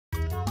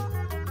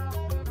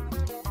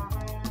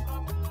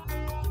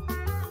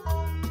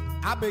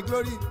Abe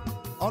Glory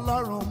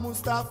Ọlọ́run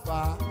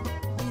Mustapha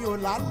ní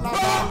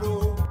Ọ̀làlábàrò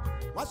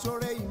wọ́n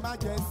ṣoore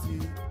emergency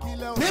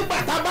kílẹ̀ òun. Nígbà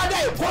tá a bá dá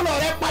ìkólọ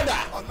rẹ padà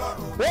ó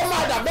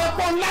máa dàbẹ́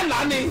pọ́ ńlá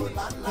lánì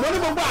mo ní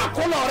gbogbo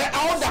àkólọ rẹ a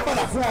ó dà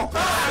padà fún ọ.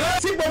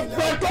 Tí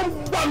gbogbo ẹ tó ń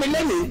gbọ́ mi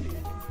lẹ́nìí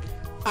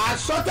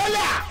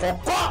àsọtẹ́lẹ̀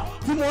àkọ́kọ́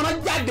tí mo rán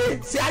jáde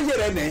sí ayé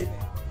rẹ nìyí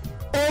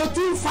o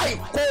ti ń fa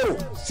ìkorò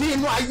sí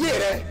inú ayé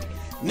rẹ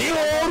ní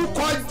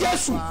orúkọ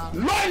Jésù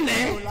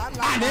lónìí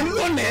àní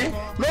lónìí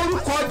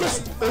lórúkọ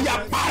Jésù ó yá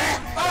parẹ́.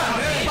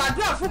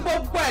 Gbàdúrà fún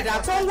gbogbo ẹ̀dá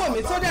tó ń wò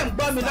mí tó dẹ̀ ń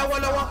gbọ́ mi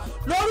lọ́wọ́lọ́wọ́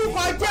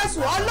lórúkọ Jésù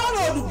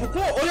Ọlọ́run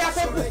olùbùkún ó yá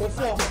kó bùkún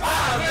fún ọ.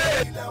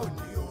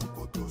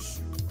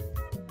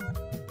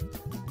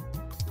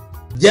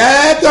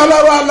 Jẹ́ kí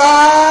Ọlọ́run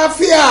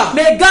àlàáfíà.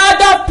 May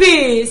God of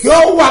peace kí ó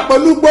wà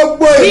pẹ̀lú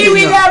gbogbo be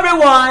with ènìyàn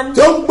everyone.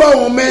 tó ń gbọ́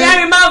ohùn mi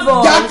Hearing my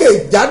voice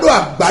jákèjádò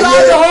àgbáyé.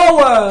 throughout the whole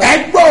world. Ẹ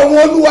gbọ́ ohùn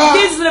Olúwa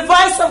This is the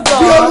voice of bí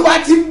God. Olúwa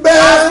ti ń bẹ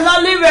As the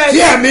Lord liveth, tí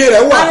ẹ̀mí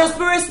rẹ̀ wà and the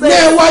Spirit ní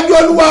lives. iwájú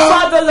Olúwa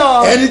Before the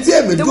Lord, ẹni tí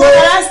èmi the dúró one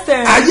that I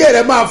stand, ayé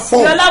rẹ̀ máa fọ́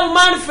your love will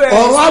manifest.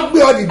 ọ̀run á gbé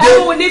ọ dìde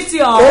Heaven will lift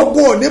you up.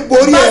 ogun ò ní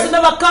borí ẹ Mercy will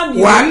overcome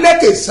you. wà á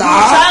lékè sáá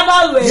You shall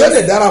always. yóò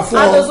lè dára fún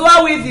And ọ those who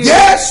are with you.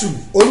 Jésù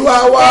Olúwa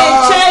wa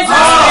In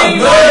Jesus'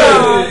 name,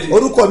 Lord.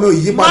 orúkọ mi ò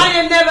yí My padà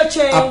name never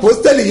changed.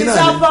 apostoli yìí He's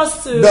náà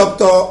apostle. ni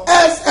Dr.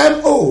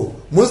 SMO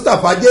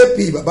Mustapha JP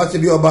baba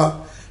Sebioba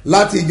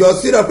láti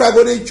ìjọ Syrian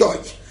Pragoning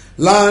Church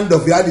Land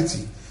of Reality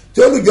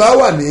tí olùjọ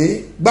wà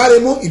ní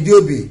Gbáremú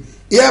Ìdíòbí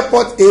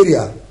airport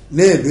area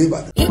ní ìlú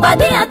Ìbàdàn.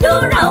 Ìpàdé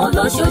àdúrà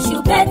olóṣooṣù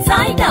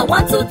Bethsaida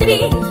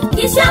 123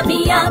 iṣẹ́ mi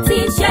àti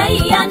iṣẹ́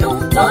ìyanu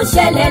tó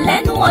ṣẹlẹ̀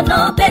lẹ́nu ọ̀nà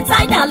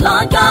Bethsaida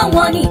lọ́jọ́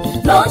wọn ni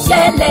ló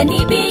ṣẹlẹ̀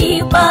níbi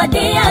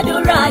ìpàdé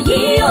àdúrà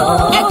yìí o.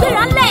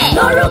 Ẹgbẹ́ra lẹ̀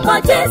lórúkọ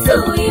Jésù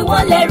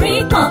ìwọlẹ̀ rí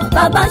kan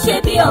bàbá ṣe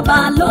bí ọba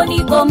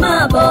lónìí kò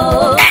máa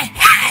bọ̀.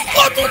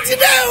 Ó tún ti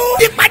dé o.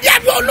 Ìpàdé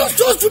àdúrà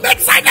olóṣooṣù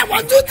Bethsaida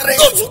 123.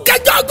 Oṣù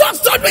kẹjọ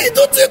August ọdún yìí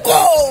tó ti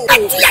kọ́.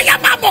 Àtúnyàyà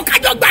máa mọ̀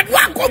kájọ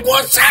gbàdúrà kókó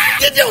ṣẹ́.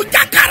 Dídé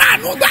òjà kára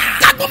àánú gbà.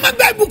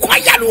 Kágbọ́mọgbẹ́ ìbùkún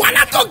ayélu wà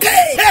látọ̀kẹ́.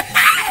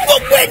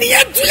 Gbogbo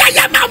ènìyàn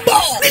túyàyà máa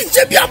bọ̀. Ní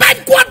Sebioba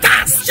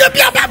headquarters.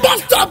 Sebioba bus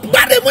stop.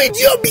 Gbáremú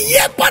Ìdíòbí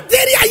airport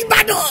area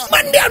Ìbàdàn.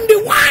 Monday on the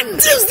 1,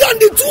 Tuesday on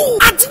the 2,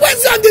 àti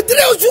Wednesday on the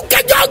 3 oṣù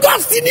kẹjọ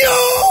August ni o.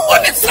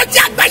 Onísọjí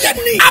àgbáyé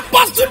ni.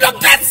 Apostle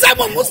Dr.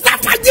 SMO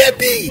Mustapha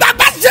JP.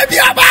 Bàbá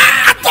Sebioba.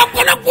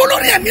 Àtọ̀pọ̀lọpọ̀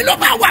olórí ẹ̀mí ló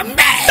máa wà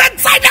mbẹ́.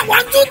 Bethsaida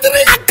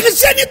 123.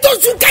 Àkànṣe ni tó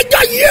sùn kẹjọ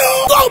yìí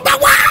o. Tó o bá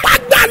wá. Wá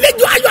gba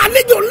àlejò ayọ̀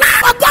àlejò ńlá.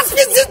 August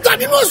visitor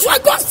nínú oṣù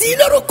August yìí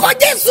lórúkọ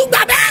Jésù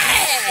gbàgbẹ́.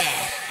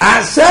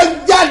 Àṣẹ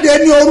jáde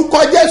ní orúkọ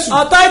Jésù.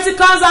 Authority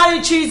comes out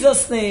in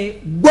Jesus' name.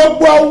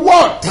 Gbogbo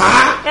ọwọ́ ọ̀tá.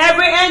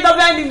 Every end of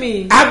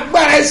enemy.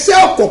 Agbára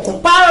iṣẹ́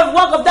òkùnkùn. Power of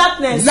work of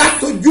darkness.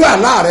 Látọjú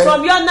àlá rẹ.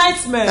 From your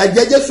nightmare.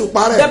 Ẹ̀jẹ̀ Jésù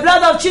parẹ́. The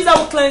blood of Jesus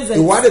will cleanse it.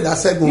 Ìwádìí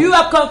ìdásẹ́gun. You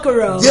are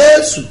conqueror.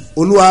 Jésù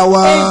Olúwa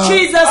wa. In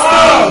Jesus'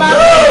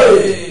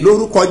 name.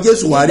 Lórúkọ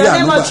Jésù wà rí In the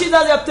name ànúgbà. of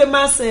Jesus, you obtain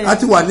mercy. A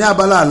ti wà ní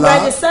abala àlá.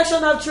 By the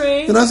section of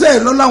dreams. Ìránṣẹ́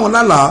yìí ló láwọn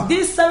lálàá.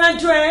 These 7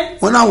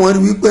 dreams. Wọ́n náwọn rí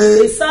wípé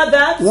They saw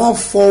that. wọ́n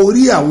fọ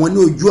orí àwọn ní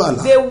ojú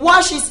àlá. They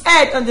wash his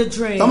head on the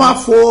dream. Tọ́ máa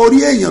fọ orí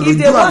èèyàn If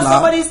they lójú wash àlá.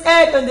 somebody's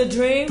head on the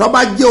dream, Tọ́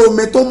bá jẹ́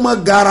omi tó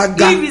mọ́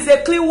garaga if it's a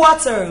clean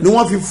water ni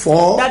wọ́n fi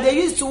fọ̀ ọ́. that they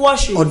use to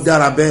wash it,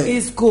 Ọ̀dàrà bẹ́ẹ̀.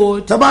 is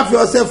good. Tọ́ bá fi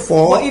ọṣẹ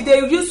fọ̀ But ọ́. if they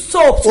use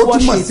soap to Ó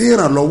wash túmọ̀ sí it,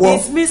 ìrànlọ́wọ́.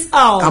 it's missed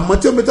out. Àmọ́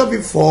tí omi tó fi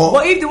fọ̀ ọ́.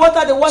 But if the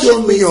water they wash Tí it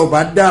omi with yẹn ò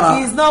bá dára.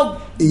 is not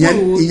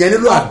Ìyẹn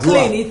nílò or àdúrà.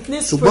 clean, it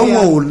needs Ṣùgbọ́n prayer.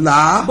 wọn ò là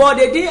á. But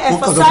they didn't Wọ́n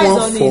kàn sọ pé emphasize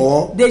wọ́n on fọ̀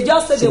ọ́. it. They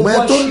just said they Ṣùgbọ́n ẹ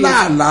wash tó it.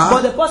 láàlá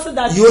But the person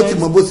that yóò ti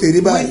mọ bó ṣe rí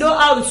we báyìí. know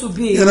how it will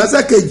be.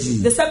 Ìránṣẹ́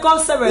kejì. The second Ó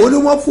ní servant,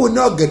 wọ́n fún un ní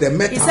ọ̀gẹ̀dẹ̀ he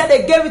mẹ́ta. said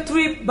they gave it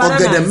 3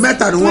 bananas. Ọ̀gẹ̀dẹ̀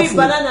mẹ́ta ni wọ́n 3 fún un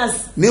bananas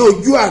ní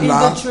ojú àlá. in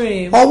the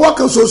dream. Ọwọ́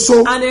kan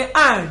ṣoṣo And a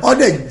hand.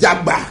 ọ̀dẹ̀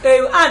jagbà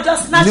A hand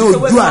just snatched ní it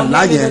away ojú from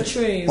àlá him in yẹn the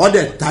dream.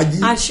 ọ̀dẹ̀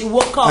tají. And she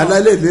woke up.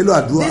 Alálẹ̀ ìlélo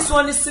àdúrà. This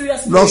one is serious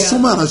Lọ prayer.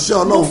 súnmọ́ ìránṣẹ́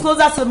Move Ọlọ́run.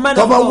 closer to the man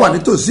Tó of bá wà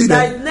God nítòsí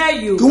that rẹ̀ is near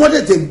you. kí wọ́n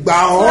tètè gbà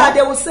So ọ́. that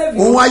they will save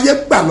you. Òun ayé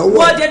gbà lọ́wọ́.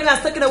 What the enemy has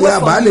taken away Kí a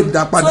bá from lè you.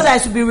 dá padà. So that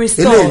it should be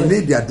restored. Eléyìí ní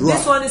ìdí àdúrà.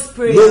 This one is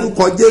prayer.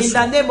 Lórúkọ Jésù. In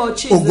the name of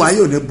Jesus. Ogun ayé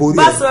ò ní borí ẹ̀.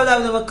 Battle that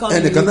will never come.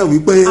 Ẹnìkan náà wí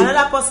pé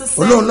Another person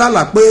said Ọlọ́run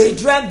lálàá pé he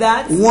dreamt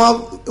that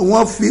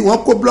wọ́n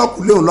kó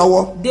blọ́ọ̀kù léun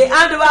lọ́wọ́. they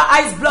hand over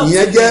ice blocks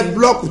Ìyẹn to jẹ́ him.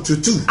 blọ́ọ̀kù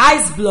tútù.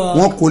 Ice block.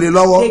 Wọ́n kò lè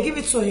lọ́wọ́. They give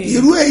it to him.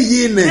 Irú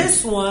èyí ni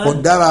This one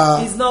kò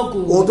dára. is not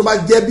good. Ohun tó bá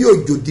jẹ́ bí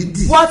òjò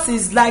dídì What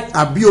is like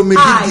àbí omi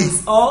dídì ice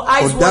or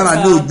kò ice dára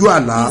water ní ojú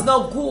àlá. is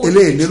not good.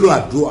 Eléyìí nílò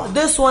àdúrà.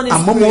 This one is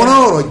Àmọ́ mo prayer.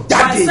 rán ọ̀rọ̀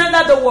jáde. I send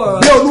out the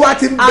word. Bí Olúwa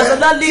ti ń As bẹ the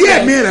Lord tí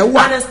liveth ẹ̀mí rẹ̀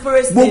wà. and the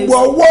Spirit Gbogbo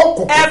lives. ọwọ́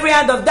òkùnkùn. Every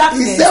hand of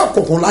darkness. Iṣẹ́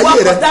òkùnkùn láyé Work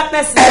rẹ̀. of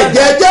darkness in Ẹ̀jẹ̀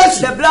your life.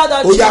 Jésù. The blood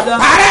of Ó yá Jesus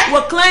parẹ́.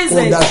 will cleanse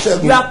Ó dá it.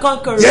 ṣẹ́gun. You are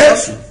conquerors.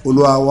 Jésù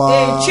Olúwa wa.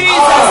 In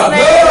Jesus'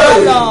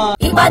 name, Lord.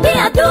 Ìpàdé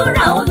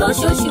àdúrà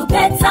olóṣooṣù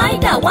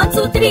Bethsaida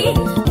 123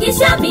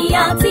 iṣẹ́ mi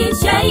àti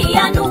iṣẹ́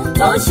ìyanu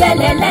tó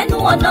ṣẹlẹ̀ lẹ́nu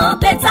ọ̀nà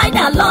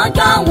Bethsaida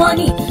lọ́jọ́ wọn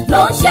ni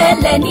ló ń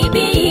ṣẹlẹ̀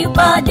níbi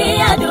ìpàdé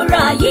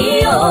àdúrà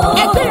yìí o.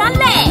 Ẹgbẹ́ra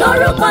lẹ̀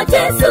lórúkọ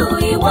Jésù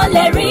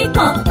ìwọlẹ̀ rí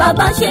kan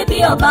bàbá ṣe bí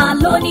ọba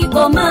lónìí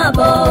kò máa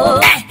bọ̀.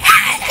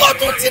 Ó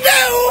tó ti dé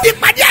o.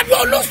 ìpàdé àdúrà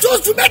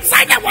olóṣooṣù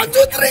Bethsaida 1,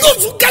 2, 3.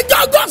 oṣù kẹjọ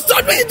August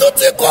ọdún yìí tó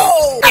ti kó.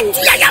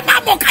 ẹtúyàyà máa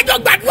bọ̀ kájọ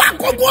gbàdúrà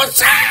kógun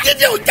ọ̀sẹ̀.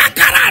 dídé ọjà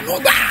kára àánú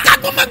gbà.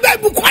 kágbọ́mọgbẹ́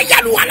ibùkún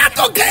ayélujára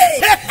látọ̀kẹ́.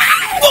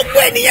 gbogbo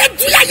ènìyàn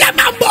ẹtúyàyà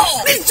máa bọ̀.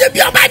 ní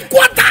Sebioba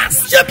headquarters.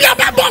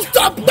 Sebioba bus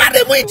stop.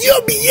 Gbàdémù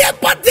Ìdíòbí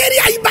airport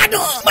area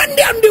Ìbàdàn.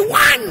 Monday on the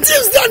 1,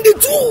 Tuesday on the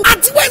 2,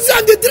 àti Wednesday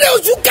on the 3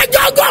 oṣù kẹjọ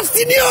August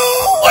ni o.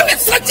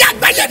 onísọjí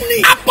àgbáyé ni.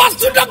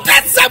 Apostle Dr.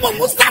 Sẹ́mu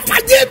Mustapha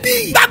JB.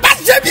 Bàbá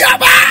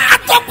Sebioba.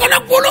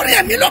 àtọ̀pọ̀lọpọ̀ olórin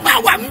ẹ̀mí ló máa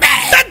wà mbẹ́.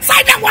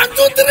 Bethsaida 1,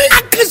 2, 3.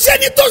 àkànṣe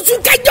ni tó oṣù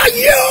kẹjọ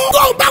yìí o.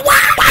 tó o bá wá.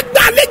 wá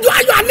gba àlejò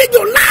ayọ̀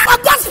àlejò ńlá.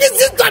 August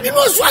visitor nínú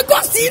oṣù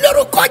August yìí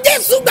lórúkọ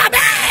Jésù gbà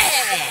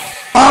bẹ́ẹ̀.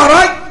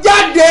 ọ̀rọ̀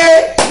jáde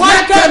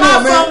What came lẹ́tẹ̀nù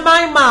out mi. from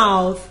my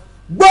mouth?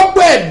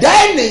 gbogbo ẹ̀dá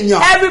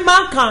ènìyàn Every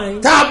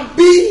mankind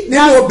tàbí nínú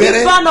that is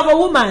obìnrin born of a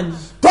woman.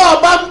 tó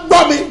o bá ń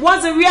gbọ́ mi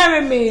Once you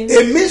hearing me,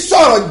 èmi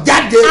sọ̀rọ̀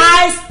jáde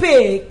I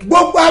speak.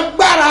 gbogbo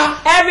agbára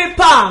Every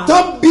power tó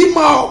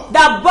bímọ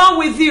that born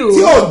with tí you,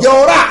 ò jẹ́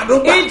ọ̀rá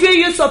àdúgbà injury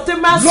you to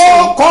obtain mercy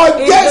lórúkọ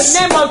in Jésù the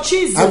name of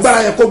Jesus. agbára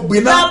yẹn kò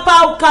gbiná That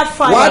power will catch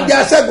wàá di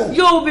fire. aṣẹ́gun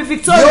You will be Yóò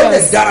victorious.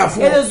 lè dára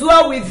fún ọ. It is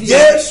well with you.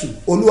 Jésù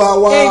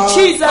Olúwa wa. In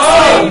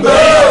Jesus'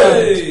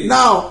 name.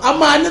 now a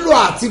máa nílò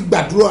àti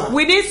gbàdúrà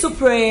We need to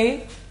pray.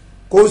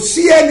 kò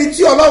sí ẹni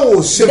tí Ọlọ́run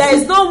ò ṣe There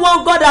is fún no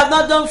one God have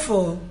not done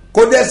for.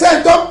 kò dẹ̀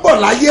sẹ́ni tó ń bọ̀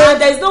láyé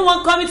And there is no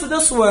one coming to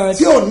this world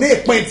tí ò ní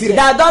ìpín tirẹ̀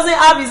that doesn't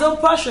have his own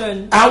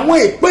portion. àwọn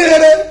ìpín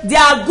rere There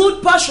are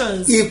good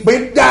portions,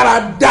 ìpín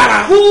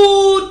dáradára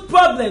good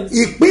problems,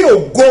 ìpín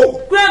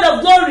ògo crown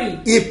of glory,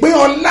 ìpín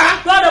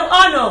ọlá crown of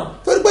honor.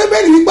 torí pé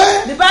bẹ́ẹ̀ ni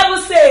wípé The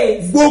Bible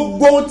says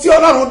gbogbo ohun tí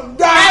Ọlọ́run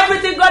dá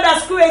everything God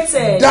has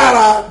created, they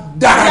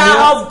dáradára ni are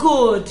wọ́n. of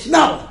good.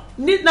 now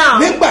Now,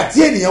 nígbà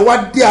tí ènìyàn wá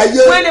dé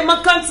ayé when a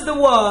man comes to the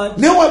world,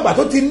 níwọ̀n ìgbà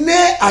tó ti ní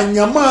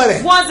àyànmọ́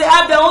rẹ̀ once they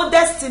have their own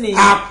destiny,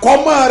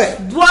 àkọ́mọ́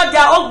rẹ̀ what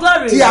their own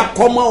glory, tí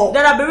àkọ́mọ́ ọ.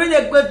 that have been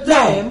really good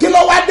now them. kí ló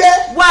wá dé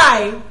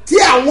Why? tí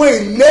àwọn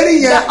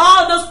ìlérí yẹn That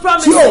all those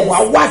promises tí ò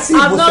wá wá sí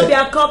have not been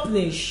ìmúṣẹ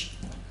accomplished.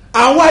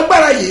 àwọn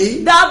agbára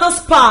yìí That those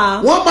power,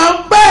 wọ́n máa ń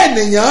bá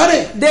ènìyàn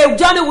rìn they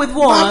journey with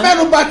máa one.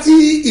 mẹ́nuba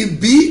ti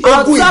ìbí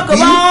I'll ogun talk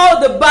ìbí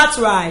about the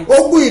birthright.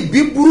 ogun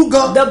ìbí burú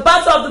gan The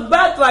battle of the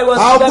birthright was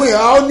ogun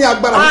ìhà ó ní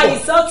agbára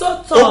it's púpọ̀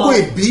so tall. ogun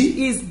ìbí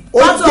Is ó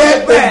battle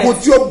jẹ́ of the ogun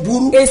birth. tí ó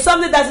burú Is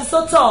something that is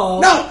so tall.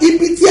 now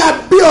ibi tí a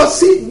bí ọ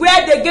sí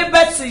Where they give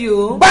birth to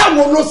you,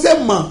 báwo ló ṣe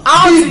mọ̀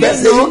how bí do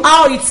ibẹ̀ you ṣe know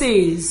how it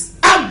is?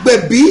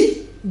 agbẹ̀bí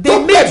The tó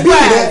gbẹ̀bí rẹ̀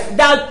midwife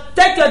that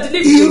take your irú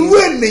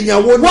delivery.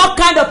 ènìyàn wo ni What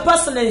kind of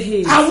person is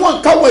he?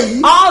 àwọn nǹkan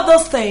wọ̀nyí All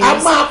those things a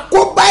máa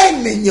kó bá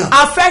ènìyàn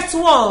affect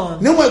one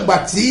níwọ̀n ìgbà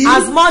tí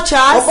as much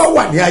wọ́n as bá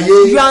wà ní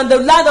ayé you are on the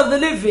land of the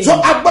living. so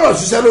a gbọ́dọ̀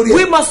ṣiṣẹ́ lórí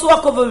We ẹ̀ must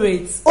walk over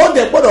it. ó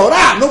dẹ̀ gbọ́dọ̀ rà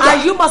àánú gbà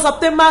And you must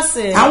obtain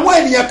mercy. àwọn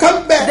ènìyàn kan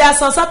bẹ̀ There are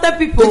some certain tó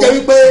people jẹ́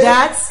wípé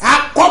that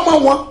akọ́mọ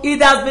wọn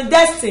it has been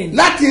destined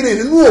láti rìn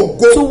nínú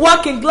ògo to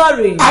walk in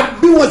glory. a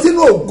bí wọn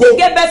sínú ògo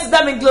Get back to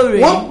them in glory.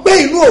 wọ́n gbé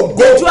inú ògo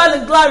They dwell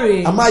in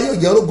glory. àmọ́ ayé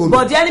òjò orógo lò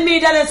But the enemy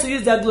needed them to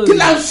use their kí glory.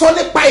 la ń sọ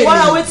nípa What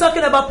are we ènìyàn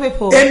talking about,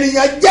 people?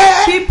 ènìyàn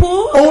jẹ́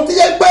People ohun tí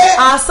yẹ pé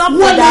are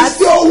something wọ́n lè that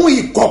ṣe ohun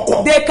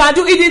ìkọ̀kọ̀ they can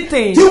do hidden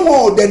things tí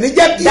wọn ò dẹ̀ ní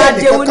jẹ́ kí that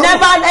they will ẹnìkan never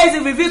kan let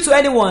it reveal to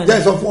anyone.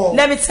 jẹ́ sọ fún ọ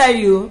Let me tell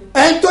you,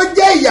 ẹni tó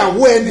jẹ́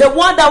ìyàwó ẹni the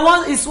one that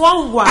is one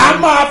a wife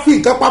máa fi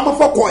nǹkan pamọ́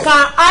fọ́kọ ẹ̀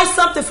can hide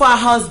something for her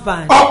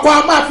husband. ọkọ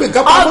a máa fi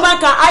nǹkan pamọ́ Husband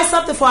can hide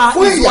something for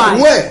Fún his ìyàwó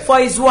ẹ̀. wife. For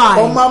his wife.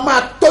 ọmọ a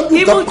máa tọ́jú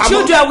nǹkan Even pamọ́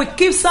children will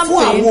keep fún àwọn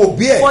something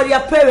òbí ẹ̀ for their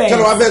kí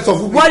ló wá parents. fẹ́ sọ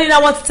fún mi What did I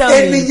want to tell you?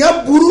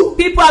 ènìyàn burú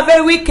People are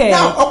very wicked.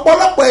 náà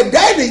ọ̀pọ̀lọpọ̀ ẹ̀dá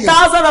ènìyàn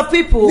Thousands of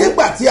people,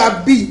 nígbà tí a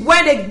bí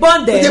when they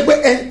born ó jẹ́ them, pé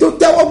ẹni tó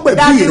tẹ́wọ́ that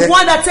gbẹ̀bí the rẹ̀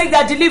one that take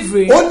their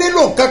delivery ó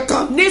nílò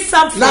kankan needs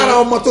something. lára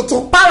ọmọ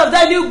tuntun Part of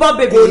that newborn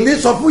baby kò ní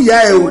sọ fún ìyá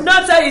ẹ he o will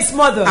not tell his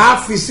mother. a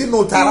fi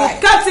sínú He tara will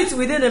ẹ̀ kept it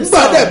within nígbà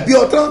himself. dẹ̀ bí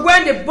ọtán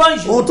When they born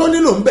ohun you, tó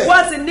nílò ń bẹ̀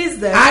what he needs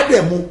them, á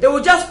dẹ̀ mú they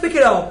will just pick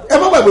it up. ẹ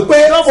má gbàgbé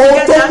pé Don't ohun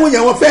forget tó that. mú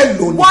yẹn wọ́n fẹ́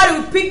lò ní What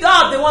he picked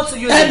up, they want to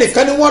use it.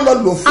 ẹnìkan ni wọ́n lọ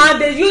lò fún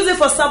And they use it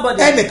for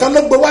somebody. ẹnìkan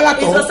ló gbé wá It's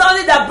látọ̀ for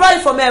somebody that brought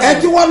it from ẹ tí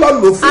heaven. wọ́n lọ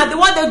lò fún And the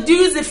one they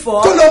use it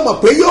for, tó lọ mọ̀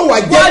pé yóò wá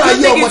jẹ́ what do ayé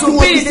you think ọmọ it tí will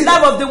wọ́n be bí in the sílẹ̀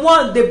life of the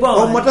one they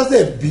ọmọ born? tó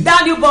sẹ̀ bí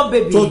That newborn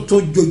baby. tó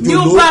jòjòló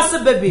New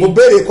person baby. mo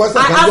béèrè kọ́sẹ̀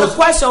I kan asked a jọ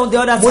question the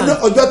other mo ní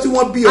time. ọjọ́ tí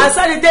wọ́n bí ọ I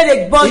said the day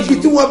they born ibi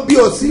tí you, wọ́n bí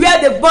ọ sí where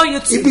they born you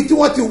to, ibi tí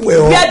wọ́n ti wẹ̀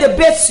ọ́ where they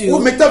bathe you,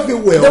 omi tó fi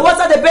wẹ̀ the ọ́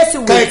water they bathe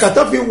you with, kàìkà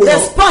tó fi wẹ̀ the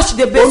ọ́ sponge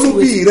they bathe you olúbi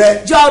with, rẹ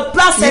your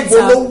placenta, ibo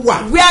ló wà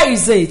where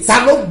is it? ta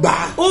ló gbà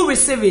á Who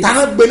receive it? ta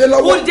ló gbélé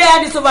lọ́wọ́ Who dare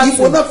hand it over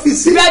ibo náà fi to?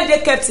 sí Where they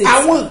kept it?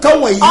 àwọn nǹkan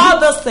wọ̀nyí All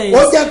those things.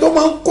 ó jẹ́ tó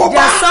máa ń kó They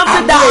bá are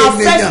something àwọn that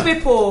affects ènìyàn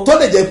people. tó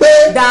lè jẹ́ pé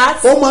That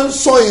ó máa ń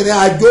sọ ìrìn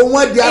àjò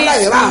wọn di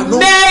aláìráàánú It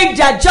made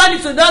their journey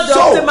to know the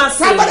so ultimate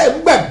sábàdà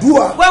ń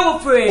gbàdúrà when we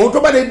pray, ohun tó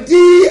bá lè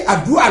dí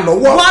àdúrà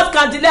lọ́wọ́ what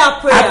can delay our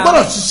a prayer?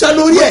 gbọ́dọ̀ ṣiṣẹ́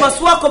lórí We ẹ̀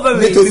must walk over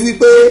nítorí it.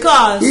 wípé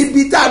Because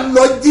ibi tá a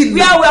lọ jìnnà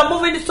where we are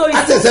moving so a is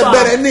too ṣẹ̀ṣẹ̀ far.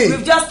 bẹ̀rẹ̀ ní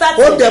We've just ó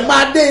started. dẹ̀ dẹ̀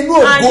máa dé inú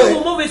and ògo you ẹ̀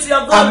will move into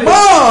your glory.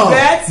 àmọ́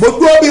Yet, mo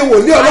dúró bí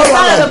wòlíì I ọlọ́run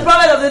stand as rẹ̀ the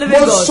prophet of the living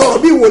mo God. sọ̀rọ̀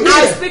bí wòlíì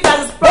I rẹ̀ speak as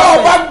his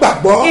bọ́ọ̀ bá prophet.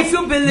 gbàgbọ́ If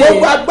you believe,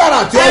 gbogbo agbára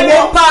àti every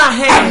ọwọ́ power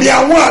hand, àmì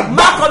àwọn àgbà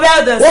mark of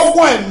elders,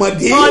 ogun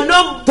àìmọ̀dí or no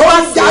tó ń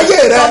mercy, jayé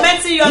rẹ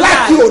tormenting your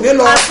láti life, òní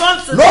lọ has come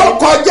to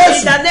lórúkọ in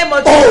jésù the name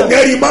of ò Jesus. ní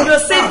rí mọ́ You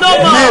sin no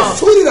more.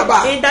 mẹ́sùrì rẹ̀ bá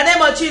In the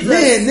name of Jesus.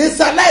 ní ní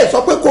sáláì sọ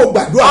pé kò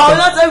gbàdúrà I will kan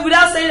not say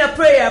without saying a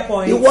prayer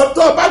point. ìwọ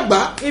tó o bá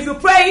gbà If you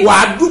pray, wà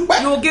á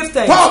dúpẹ́ you will give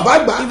thanks. tó o bá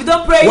gbà If you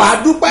don't pray, wà á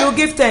dúpẹ́ you will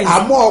give thanks.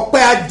 àmọ́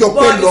ọpẹ́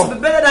àjọpẹ́ But it lọ will be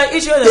better than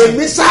each other.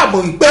 èmi sáàmù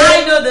ìpè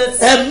I know that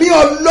ẹ̀mí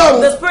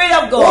ọlọ́run the Spirit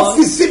of ó God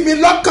fi sí mi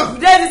lọ́kàn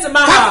lays it in my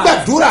ká heart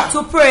gbàdúrà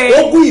to pray.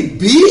 ogun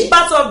ìbí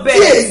Battle of tí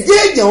bed. èjì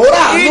èèyàn ó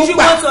rà àánú If you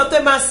gbà want to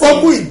obtain mercy,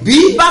 ogun ìbí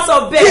battle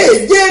of tí bed.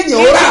 èjì èèyàn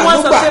ó If rà you àánú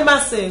want to gbà obtain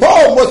mercy,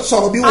 ó mo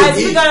sọ̀rọ̀ bí I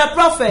wòlíì speak as a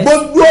prophet. mo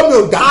dúró mi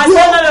ò dá I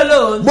dúró stand not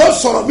alone. mo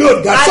sọ̀rọ̀ mi ò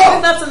dá I sọ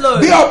speak not alone.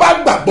 bí ọba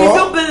gbàgbọ́ If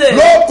you believe,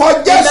 ló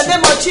kọjá in the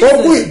name of Jesus,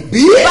 ogun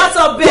ìbí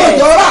battle of tí bed.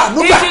 èèyàn ó rà àánú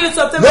gbà If you want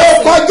to obtain ló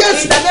mercy, kọjá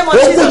in the name of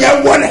ogun Jesus, yẹn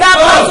wọlé that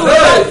battle will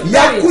not perish.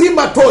 yakuri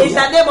ma tó In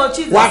the yẹ name of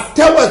Jesus, wà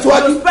tẹ́wọ̀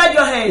síwájú you spread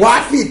your hands. wà á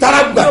fi ìtara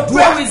gbàdúrà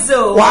pray with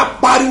zeal. wà á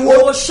pariwo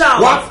You will shout.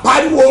 wà á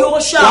pariwo You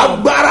will shout. wà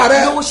á gbára rẹ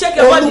You will shake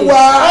your body.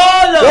 olúwa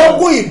Oh, Lord.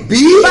 ogun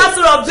ìbí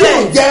Battle of tí ò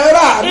bed. jẹ́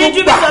rà àánú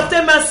Injury gbà to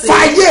obtain mercy.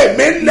 fàyè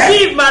mi lẹ̀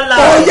Give my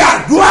life. ó yá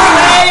dùá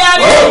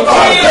Orúkọ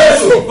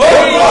Jésù,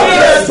 orúkọ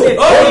Jésù,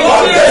 orúkọ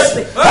Jésù,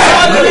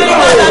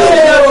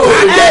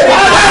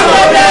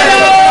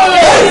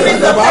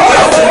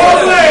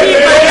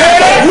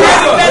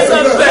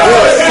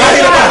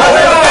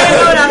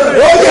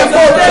 ó yẹ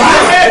kó bá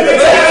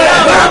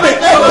bá mi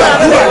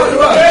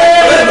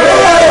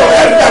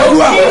ẹ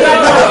gbàdúrà ẹ gbàdúrà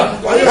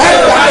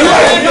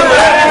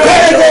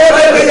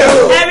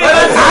ẹ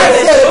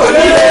gbàdúrà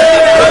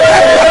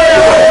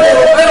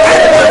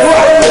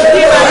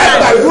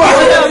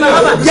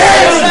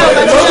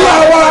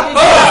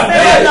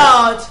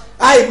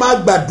àì máa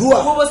gbàdúrà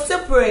we will still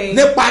pray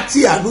nípa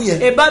tí àánú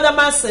yẹn about the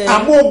mercy.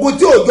 àmọ́ ogun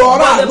tí òjò ọ̀rọ̀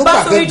But the àánú gbà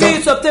battle we do gangan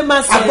is to obtain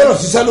mercy. agbọ́dọ̀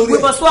ṣiṣẹ́ lórí We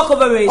ẹ̀ must walk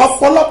over it.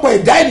 ọ̀pọ̀lọpọ̀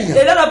ẹ̀dá A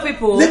ènìyàn lot of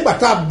people, nígbà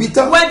tá a bí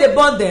tán when they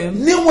born them,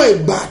 níwọ̀n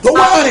ìgbà tó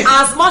wá rìn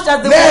as much as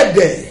they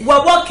lẹ́ẹ̀dẹ̀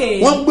were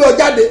walking, wọ́n gbé ọ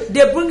jáde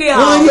they bring it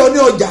wọ́n rí ọ out. ní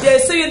ọjà They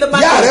see you in the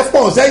ìyá rẹ market.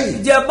 pọ̀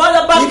sẹ́yìn Their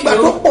mother back nígbà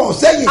tó you. pọ̀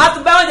sẹ́yìn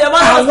After when their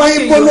mother was àwọn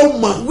backing ibo ló you,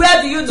 mọ̀ where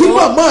do you tí know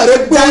màmá rẹ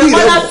gbé that orí your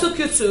rẹ mother wọ̀ took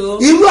you to?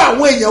 irú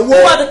àwọn èèyàn wo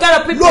Who are the kind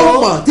of people ló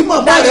mọ̀ tí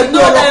màmá that rẹ you gbé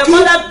know ọ lọ that your kí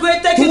mother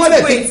take tí you wọ́n to lè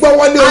ti quit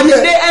gbọ́wọ́ lé and orí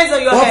they lay ẹ̀ hands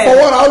on your wọ́n head?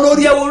 fọwọ́ ra ọ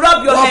lórí They will rub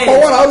your wọ́n hands.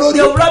 fọwọ́ ra ọ lórí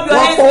They will rub your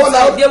wọ́n hands fọwọ́ ra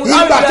ọ inside. They will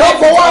rub ìgbà your tó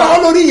hands fọwọ́ ra ọ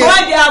inside. lórí yẹn Why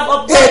they have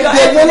obtained your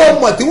èdè wo ló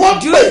hands? mọ̀ tí wọ́n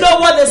Do you pè know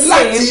what they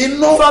láti say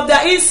inú from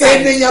their inside?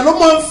 ènìyàn ló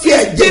máa ń fi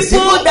ẹ̀jẹ̀ sí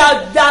People that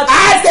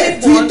á dẹ̀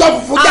fi tọ́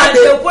funfun jáde and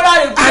they put out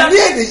a àní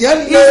ènìyàn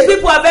lé These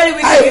people are very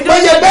wicked. You don't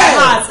àìmọye know their bẹ́ẹ̀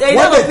hearts. A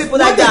lot of people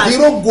like wọ́n that. ti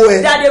rógo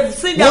ẹ̀ That they've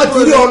seen their wọ́n ti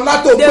rí ọlá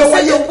tó gbé They've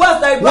wáyé seen the wealth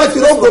that you wọ́n brought ti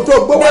to rógo tó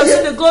gbé They've wáyé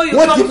seen the goal you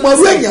wọ́n ti come to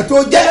mọrú see. èèyàn tó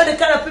They jẹ́ know the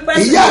kind of people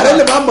ìyá rẹ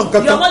lè má mọ̀ Your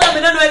kankan mother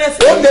may not know ó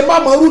anything. lè má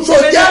mọ orúkọ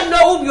They may jẹ́ not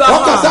know whom you are.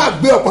 wọ́n kàn sáà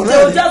gbé ọ̀pọ̀ They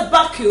náà will just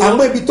back you.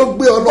 àwọn ibi tó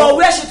gbé ọ lọ But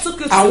where she took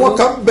you to, àwọn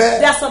kan bẹ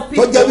there are some tó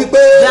people jẹ́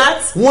wípé that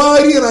wọ́n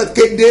ríran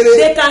kedere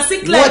they can see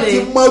wọ́n ti clearly.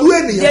 mọrú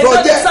ènìyàn They tó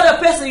know the jẹ́ sort of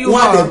person you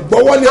wọ́n á lè are.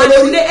 gbọ́wọ́ lé And they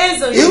olórí will lay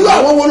hands on you. irú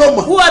àwọn wo ló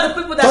mọ̀ Who are the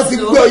people tó that ti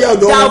know gbé ọyá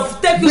ọ̀dọ̀ that wọn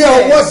will take you gbé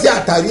ọwọ́ there? sí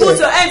àtàrí Put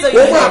your hands on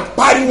your ó máa head.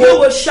 pariwo You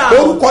will shout.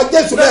 orúkọ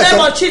Jésù The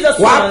name of Jesus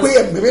wàá Christ. pé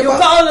ẹ̀mí You mímọ́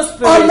call the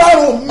Spirit.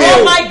 ọlọ́run mi Oh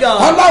o my God.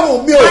 ọlọ́run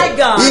mi o My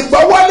God.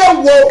 ìgbọ́wọ́lé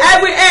wo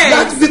Every end.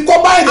 láti fi kọ́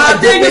báyìí I'll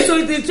àjò take mi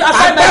you to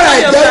affect my agbára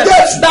family of ẹ̀jẹ̀ God.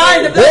 Jésù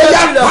Behind the ó blood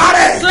yá of Jesus.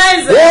 parẹ́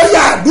Cleanse ó it.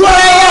 yá dúró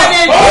Prayer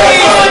in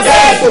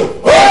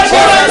Jesus.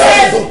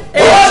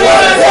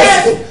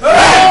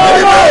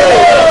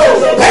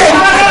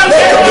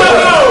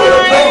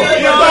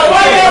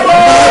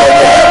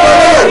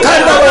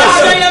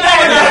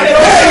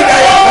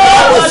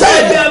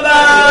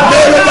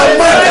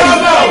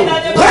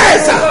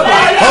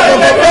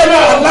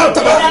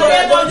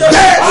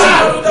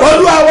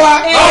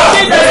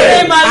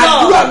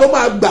 àdúrà ló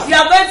máa gbà You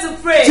are going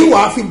to pray tí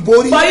wàá fi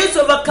borí for you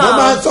to overcome. mo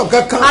máa ń sọ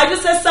kankan I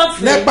just said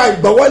something nípa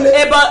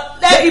ìgbọ́wọ́lé about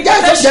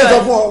jẹ́ sọ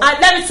fún ọ and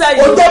let me tell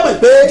o you. jẹ́ mọ̀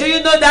pé Do you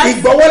know that?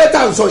 ìgbọ́wọ́lé tá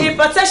à ń sọ yìí In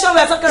protection we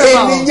are talking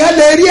about. ènìyàn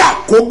lè rí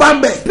àkóbá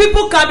mẹ́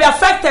People can be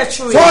affected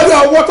through it. sọ́ọ́rí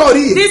ọwọ́ tó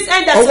rí This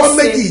end that ọwọ́ you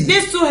méjì see,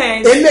 these two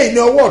hands, eléyìí ní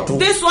ọwọ́ ọ̀tún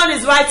this one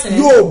is right hand.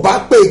 yóò bá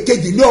pé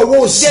èkejì ní ọwọ́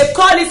òsì They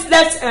call it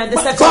left hand, the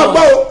second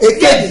sọ́gbọ́ one.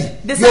 èkejì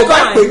The yóò second bá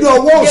hand. pè ní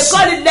ọwọ́ They òsì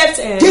call it left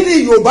hand. kí ni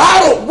Yorùbá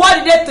rò What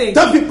did they think?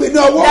 tó fi pè ní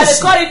ọwọ́ That they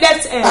òsì call it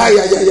left hand.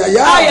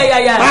 ayayayaya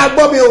Ayayaya. máa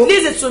gbọ́ mi o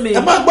Listen to me.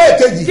 ẹ máa gbọ́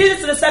èkejì Listen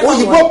to the second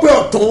òyìnbó one. pé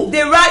ọ̀tún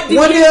The right, the,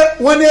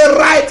 wọ́n ní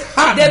right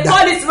hand they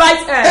call it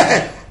right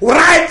hand.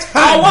 right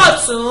hand Ọwọ́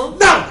ọ̀tún.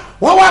 now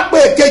wọ́n wá pé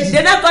èkejì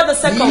They now call the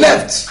second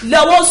Left. one.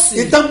 Lọ́wọ́ òsì.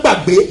 ìtàn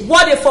gbàgbé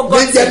What they forgot.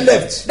 They get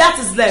left. That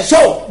is left.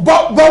 so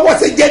bọ́wọ́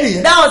ṣe jẹ́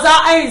nìyẹn That was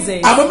how ends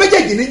it. àwọn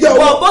méjèèjì ní jẹ́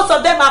But ọwọ́ both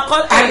of them are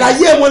called hands.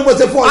 àlàyé wọn ni mo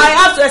ṣe fún ọ I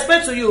have to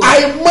explain to you.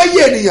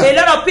 àìmọye ènìyàn A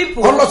lot of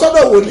people. ọlọsọdọ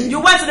wòlíì You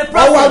went to the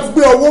wọ́n wá prophet.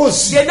 gbé ọwọ́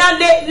òsì They now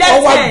lay wọ́n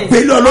left wá hand gbé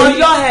lọ on lórí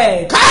your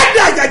head.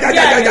 káàdà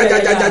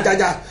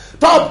jajajajajajajaja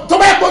tó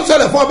bá yẹ kó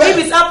ṣẹlẹ̀ fún ọ If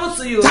bẹ́ẹ̀ it happens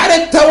to you, sáré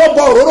tẹ́wọ́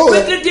bọ òróró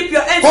rẹ quickly dip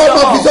your hands kọ́ in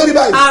ọmọ fi your sórí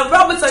mouth báyìí and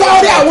rub it on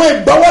sọ́ọ́rí your àwọn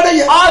ìgbọ́wọ́lé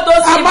yẹn all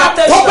those a máa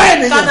kọ́ bẹ́ẹ̀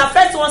limitations can nìyẹn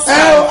affect one's ẹ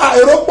life.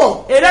 èrò pọ̀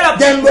A lot of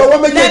jẹ́ ń lo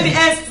ọwọ́ let me méjèèjì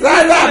ask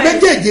rárá you,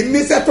 méjèèjì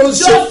níṣẹ́ tó ń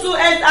ṣe those two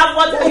ends have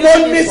what they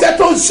wọ́n níṣẹ́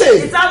tó ń ṣe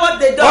Is that what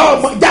they do?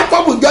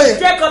 Jacob jọ yẹn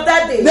Jacob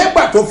that day.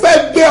 nígbà tó fẹ́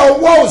gbé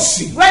ọwọ́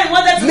òsì When he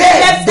wanted to ní lay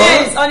left ẹ̀gbọ́n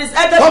hands on his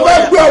elder tó fẹ́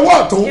gbé brother. ọwọ́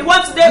ọ̀tún He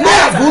wants to lay ní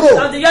àbúrò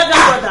on the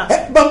younger brother.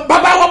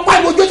 bàbá wọn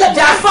pariwo Joseph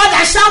Their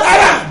father shouted.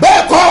 rárá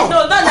bẹ́ẹ̀ kọ́ No,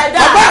 not like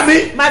that. bàbá mi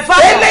My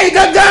father. eléyìí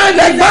gángan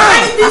lẹ́gbọ́n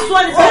This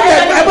one is ó ní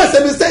very ẹ bá ṣe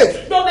mistake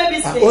Don't make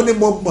mistake. ó ní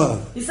mo mọ̀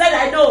He said,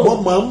 I know. mo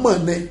mọ̀ ń mọ̀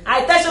ni I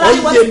intentionally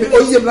want to ó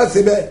yé mi láti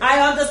ṣe bẹ́ẹ̀ I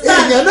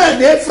understand. èèyàn náà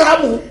ní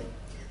Éfrámù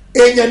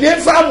èèyàn ní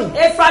Éfrámù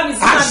Ephraim is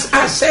man.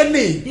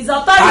 àṣẹ́ni His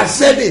authority.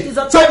 àṣẹ́ni His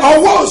tó authority.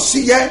 ọwọ́ òsì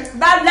yẹn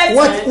That left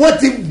hand. wọ́n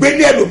ti gbé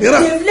ní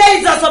ẹlòmíràn He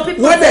lays on some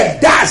people. wọ́n dẹ̀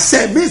dá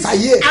àṣẹ mi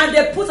sàyè And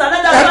they put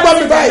another ẹgbọ́n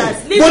mi in báyìí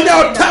their mo ní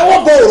ọ̀tá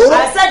wọ́n bọ̀ òróró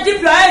I said,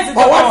 dip your hands in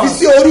the ọwọ́ pot. fi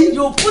sí orí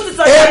You put it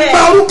on your head.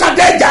 ẹ̀ẹ́mà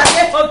orúkadẹ́jà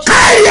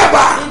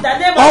káyàbá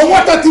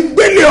ọwọ́ tó ti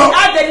gbélé ọ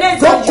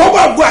tó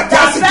kọ́bọ̀ bu àti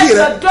àsìkí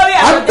rẹ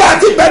àgbà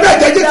àti bẹ́ẹ̀ náà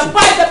jẹjẹ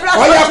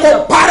ọ̀yà kò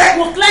parẹ́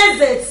will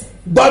cleanse it.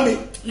 gbọ́ mi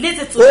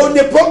Listen to òun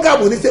ni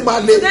programu ní sẹ́ máa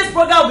lé this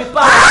program will be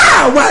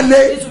powerful. máa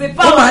lé It will be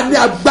ó powerful. máa ní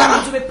agbára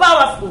It will be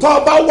powerful. tọ́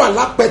ọ bá wà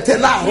lápẹ̀tẹ̀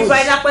láàárọ̀ If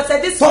I napete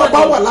this tọ́ ọ bá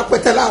wà morning,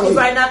 lápẹ̀tẹ̀ láàárọ̀ if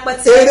I yìí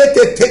napete, eré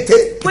tètè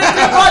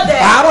quickly go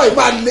there. àárọ̀ yìí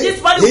máa lé This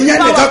morning will be ìyẹn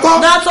nìkan kọ́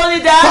powerful. Not only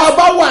tọ́ ọ that,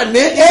 bá wà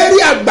ní eré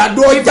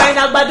àgbàdo if ọjà I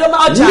nagbado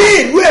ọjà, ní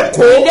ìlú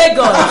Èkó in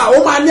Lagos, ó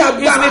máa ní it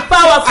agbára will be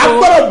powerful.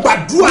 agbára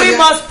gbàdúrà We yẹn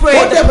must pray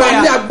ó the dẹ̀ máa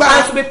prayer. ní agbára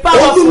And to be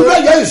powerful.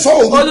 ojúlọ́yọ̀ ìṣọ́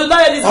òru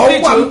Olùlọ́yọ̀ is ọwọ́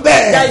vigil.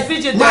 There is bẹ́ẹ̀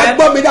vigil máa there.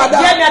 gbọ́ mi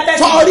dáadáa Hear me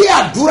attentively. sọ̀rí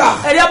àdúrà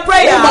And your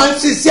prayer ó máa ń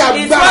ṣiṣẹ́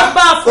is agbára one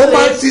powerful ó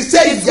máa ń thing.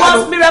 ṣiṣẹ́ It's ìyanu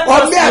one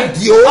miraculous ọmọ thing.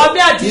 àdìo Ọmọ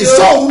àdìo.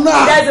 ìṣọ́ òun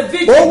náà There's a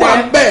vigil ó wà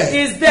there. bẹ́ẹ̀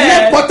Is there.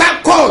 ní Port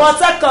Harcourt Port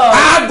Harcourt.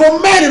 aago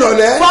mẹ́rin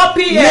ìrọ̀lẹ́ 4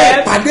 p.m. ní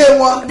ìpàdé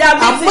wọn Their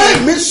meeting. àmọ́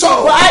èmi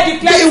sọ̀rọ̀ But I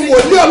declare bí to you,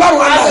 wòlíì Ọlọ́run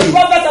as a àlàyé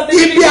prophet of the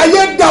ibi living,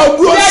 ayé dá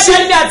ojú ó let sí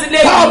me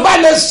àtìlẹ́yìn. tá a bá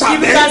lè If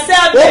sàmì you can say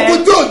amen. ogun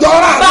tí òjò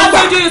ọ̀rọ̀ àdúgbà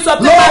Battle you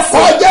supply lọ́kọ̀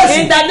mercy. Jésù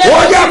In the name ó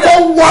of yẹ Jesus. kó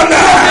wọlé.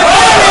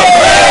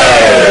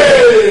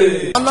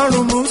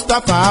 ọlọ́run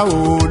Mustapha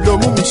o ló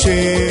mú mi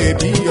ṣe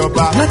bí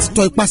ọba. láti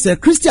tọ ipasẹ̀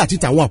Kristi àti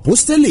tàwọn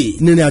àpọ́stélì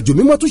nírìn àjò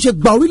mímọ́ tó ṣe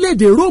gba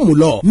orílẹ̀-èdè Róòmù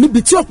lọ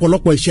níbi tí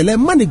ọ̀pọ̀lọpọ̀ ìṣẹ̀lẹ̀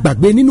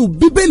mánigbàgbé nínú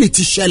Bíbélì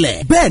ti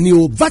ṣẹlẹ̀ bẹ́ẹ̀ ni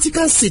o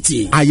Vatican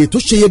City àyè tó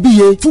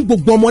ṣeyebíye fún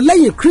gbogbo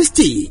ọmọlẹ́yìn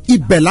Kristi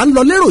ibẹ̀ là ń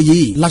lọ lérò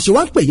yìí la ṣe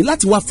wá ń pè yín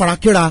láti wá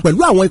farakínra pẹ̀lú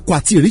àwọn ikọ̀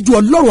àti ìríjú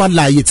Ọlọ́run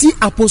alààyè tí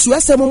àpòsù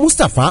SM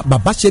Mustapha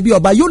bàbá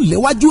Sebioba yóò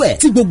léwájú ẹ̀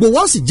tí gbogbo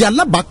wa ó sì jẹ́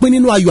alábàápín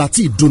nínú ayọ̀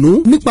àti ìdùnnú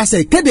nípasẹ̀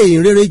ìkéde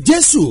ìrere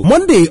Jésù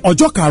Monday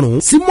ọjọ́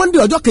 5 sí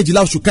Monday ọjọ́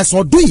 12 oṣù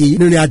kẹsàn-án ọdún yìí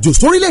nírìn àjò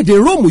sórílẹ̀-èdè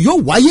Róòmù yóò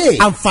wáyé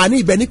àǹfààní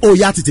ibẹ̀ ní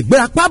òòyà tètè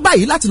gbéra pá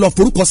báyìí láti lọ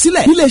forúkọ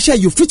sílẹ̀ níléeṣẹ́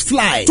You Fit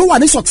Fly tó wà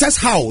ní Success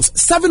House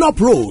 7 Up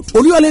Road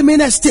Olúyọ̀lé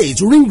Main Estate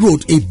Ring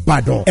Road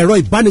Ìbàdàn ẹ̀rọ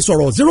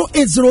ìbánisọ̀rọ̀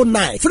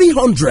 0809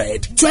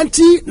 300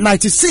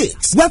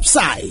 2096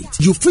 website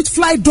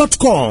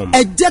youfitfly.com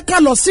ẹ jẹ́ ká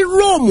lọ sí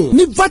Róòmù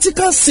ní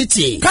Vatican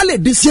City ká lè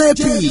di CAP.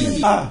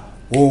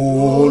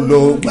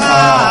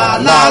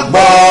 Olùgbàlà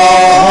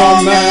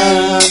gbọ́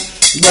mẹ́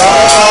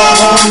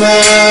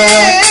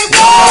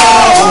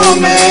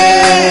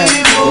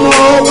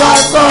mo wá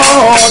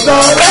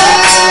sọ́dọ̀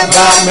rẹ̀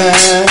bá mẹ́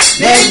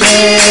níbi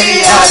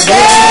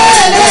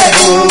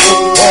àgbélébù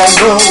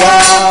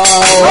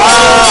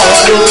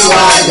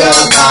Olúwa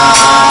jọba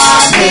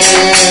mi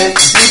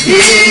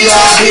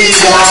ìyá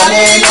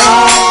nínú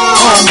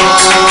ọmọ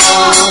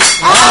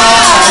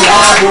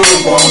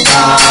alábùkún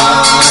bá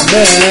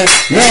mi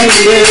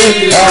níbi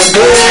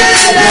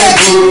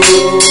àgbélébù.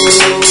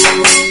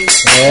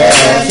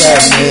 Ẹ̀ṣẹ̀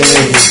mi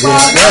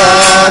gbọ́dọ̀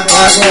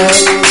pàṣẹ.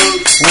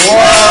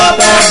 Wọ́n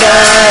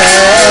bẹ̀bẹ̀,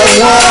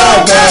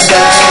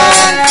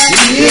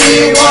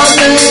 ìwọ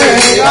ni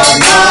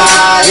ọ̀nà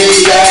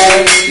ìyè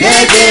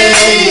níbi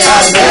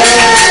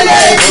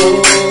àgbélébù.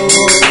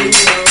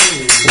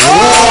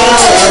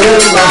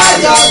 Olúwa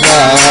jọba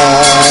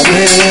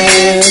mi,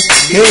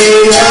 kí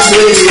ẹ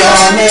bí ọ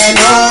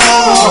nínú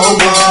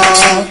ọmọ.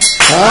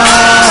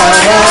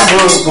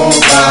 Alábùkún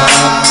bá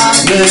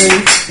mi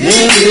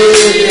níbi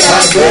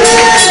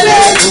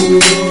àgbélébù.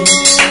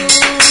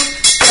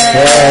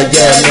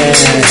 Ẹ̀jẹ̀ mi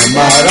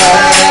mọ̀ra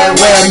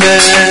ẹ̀wẹ̀ mi,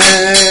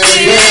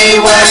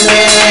 ìwẹ̀ mi,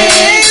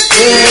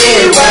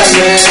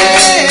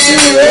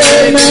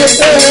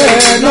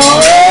 sínú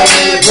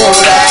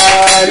ìbúra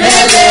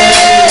níbi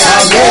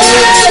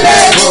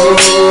àgbélébù.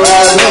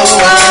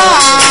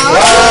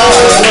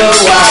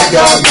 Olúwa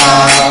jọba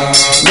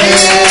mi,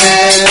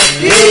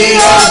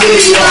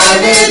 ìyọ̀bíyọ̀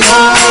nínú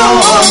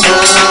ọmọ.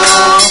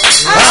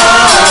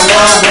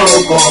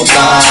 Alábùkún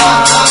bá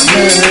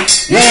mi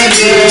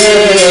níbi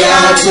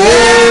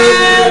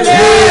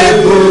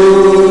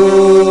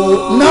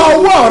àgbélébù. Na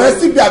ọwọ́ rẹ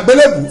síbi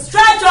àgbélébù.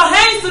 Stretch your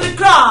hands to the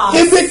cross.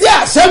 Ibi tí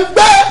àṣẹ ń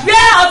gbé.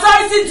 Where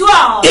authority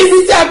dwells. Ibi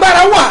tí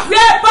agbára wà.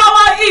 Where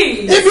power is.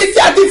 Ibi tí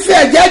a ti fi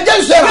ẹ̀jẹ̀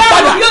Jésù rà Where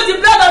padà. will use the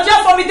blood of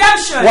Jesus for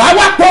redemption. Wàá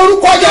wá pọ̀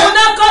orúkọ You yẹn. will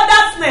not call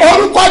that name.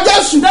 Orúkọ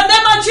Jésù. The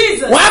name of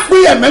Jesus. Wàá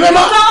pín ẹ̀mí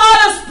mímọ́. Call all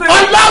the spirit.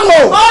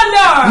 Ọlọ́run. Oh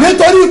Lord.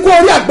 Nítorí ikú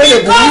orí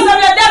àgbélébù. Because of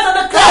your death on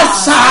the Ẹ cross.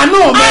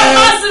 ṣàánú mi. Have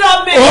mercy on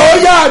me. Ó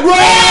yá àdúrà.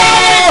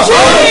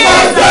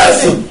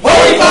 Jésù,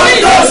 orúkọ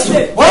Jésù,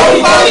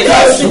 orúkọ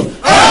Jésù.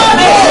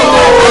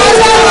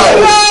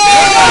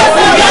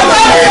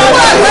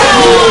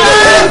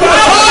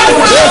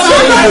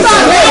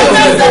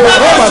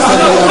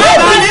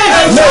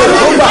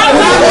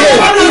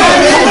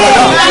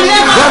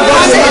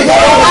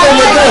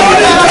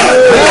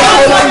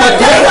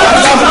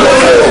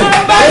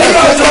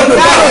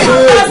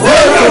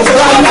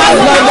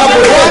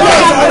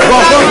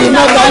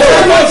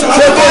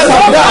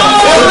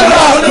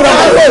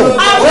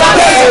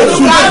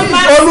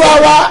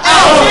 Olúwa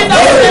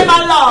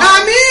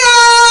àmì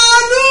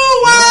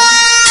Olúwa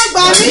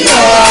gbàmí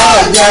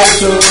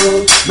Jésù,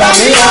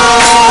 gbàmí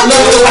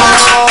Olúwa,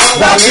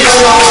 gbàmí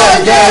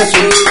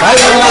Jésù,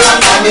 ayé máa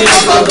gbàmí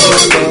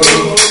lọ́gọ́gọ́gọ́,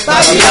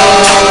 gbàmí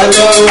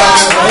Olúwa,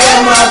 ayé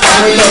máa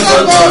gbàmí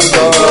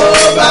lọ́gọ́gọ́gọ́,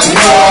 gbàmí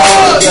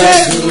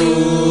Jésù.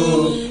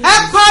 ẹ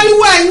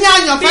pariwo ẹ̀yin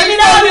àyànfẹ́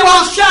nínú Olúwa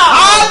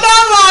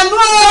Ọlọ́run àánú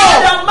o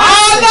Ọlọ́run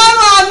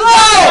àánú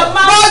o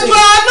mọ̀jú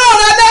àánú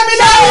rẹ débi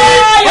lórí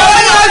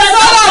oyè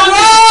sọ́dọ̀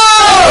rẹ.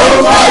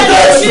 Orúkọ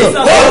Jésù,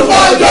 orúkọ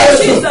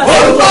Jésù,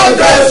 orúkọ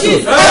Jésù,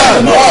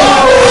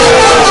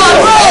 ẹ̀mọ́.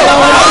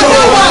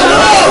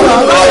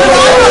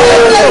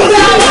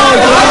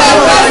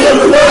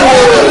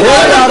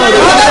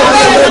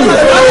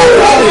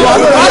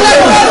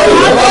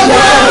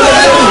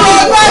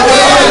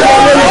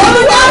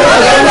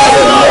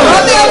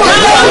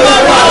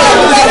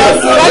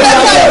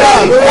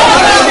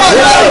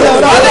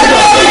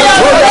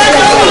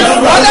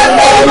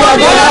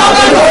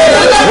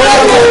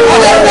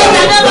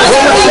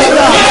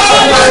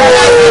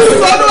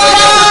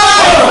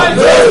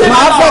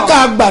 Màá fẹ́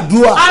ká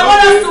gbàdúrà. I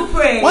want us to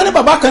pray. Wọ́n ní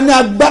bàbá kan ní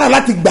agbára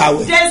láti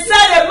gbààwẹ̀. They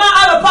said a man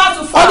have a power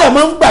to Ó dẹ̀ fast.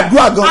 máa ń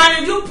gbàdúrà gan.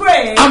 And you do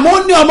pray. Àmọ́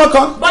ó ní ọmọ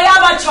kan But you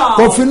have a child.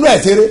 kò finú ẹ̀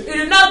ṣeré. You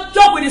did not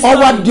joke with his Ó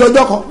wá son. di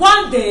ọjọ́ kan.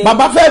 One day,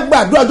 Bàbá fẹ́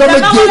gbàdúrà ọjọ́ the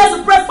man méje wanted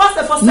to pray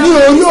fasted for 7 ní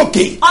days orí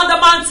òkè. on the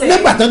mountain.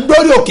 Nígbà tó ń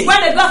dórí òkè, When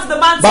they got to the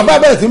mountain, bàbá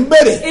bẹ̀rẹ̀ sí ń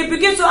béèrè he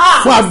began to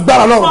ask fún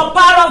agbára for Ọlọ́run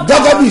power of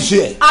gẹ́gẹ́ bí God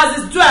ìṣe ẹ̀. as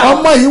his dwell.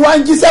 Ọmọ yìí wá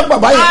ń jíṣẹ́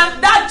bàbá yẹn. And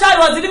that child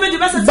was delivering the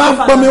message Bá to ń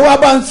the pọnmi father. wá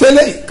bá ń ṣe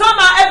lé. Come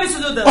and help me to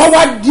do this. Ó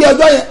wá di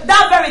ọjọ́ yẹn.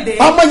 That very day,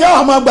 Ọmọ yẹn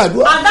wà máa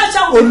gbàdúrà. and that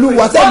child will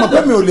Olúwa pray. sẹ́yìn mọ̀ pé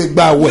mi ò lè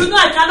gbà You wẹ̀. know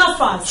I cannot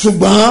fast.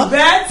 Ṣùgbọ́n But-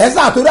 ẹ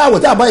sàtúrò àwọ̀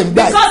tí àbá yìí ń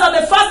gbà yìí. Because of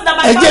the fasting that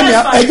my Ẹjẹ́ mi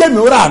father is ẹjẹ́ mi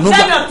ó rà àánú Let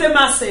me gbà. obtain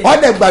mercy.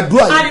 Ọ̀dẹ̀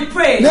gbàdúrà And he yìí.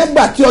 prayed.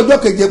 Nígbà tí ọjọ́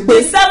keje pé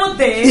The 7th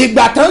day,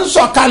 ìgbà tó ń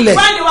sọ̀kalẹ̀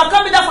when they were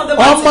coming down from the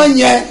ọmọ mountain,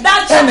 yẹn that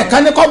child,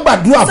 ẹnìkan ní kó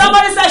gbàdúrà fún.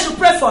 somebody said I should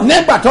pray for him.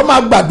 Nígbà tó máa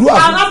gbàdúrà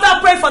And fún. after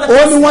praying for the Ó ní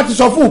person, wọ́n ti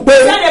sọ fún un pé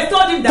then they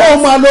told him kó o that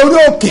máa lọ orí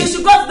òkè. he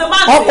should go to the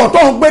Ọkọ̀ mountain, tó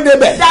ń gbé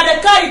débẹ̀. that the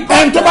car he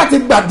Ẹni tó bá ti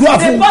gbàdúrà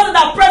the fún un person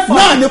that prayed for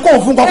náà him, ni kò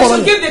fún they kọ́kọ́rọ́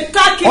should give yẹn. the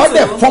car key to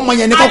Ọ̀dẹ̀ him. fọmọ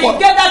yẹn ní And he kọ́kọ́rọ́.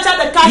 gave that child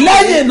the car key.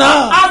 Lẹ́yìn náà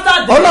After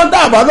that, ọlọ́dà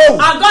àbálòhùn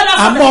and God has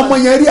àmọ́ ọmọ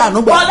yẹn rí àánú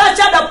gbà. for that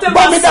child obtained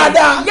Gbọ́ mi mercy.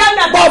 dáadáa Get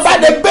me bọ́ ọba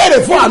lè béèrè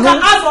fún àánú can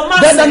ask for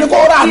mercy. dandan ni kò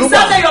rà àánú He gbà.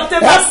 said that you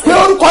obtain Ẹ mercy. pé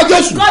orúkọ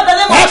Jésù God, the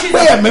name of ẹ Jesus.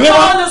 pé ẹ̀mí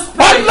mímọ́ Holy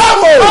Spirit.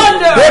 Ọlọ́run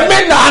Honor. èmi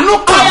làánú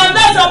I kan am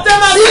there to obtain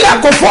mercy. sílẹ̀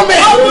kò fún mi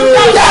Open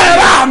doors. yẹ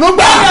ẹ̀rọ àánú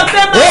gbà. I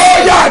obtain mercy.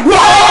 Ó yà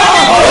àdúrà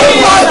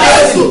orúkọ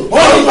Jésù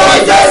orúkọ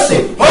Jésù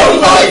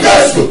orúkọ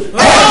Jésù.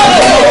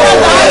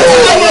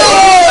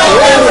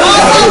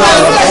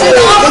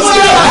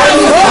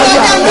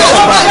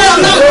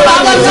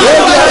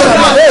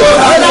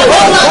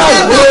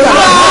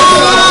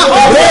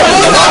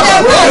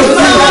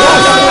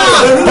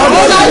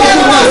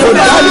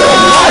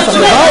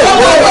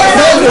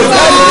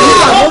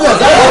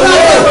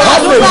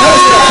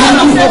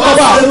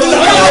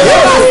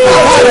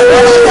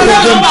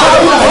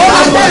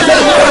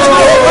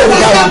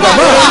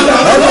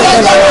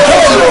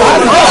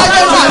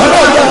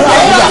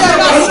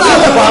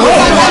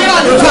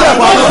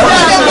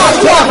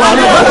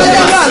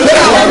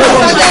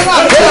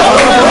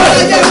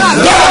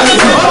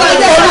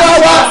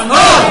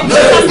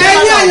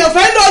 ẹ̀yin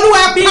àyànfẹ́ ní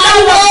Olúwa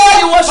pariwo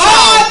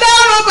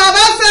Ọlọ́run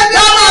bàbá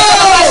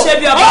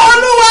Sebioba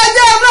Olúwa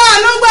jẹ́ ọ̀rọ̀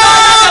àánú gbà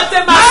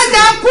má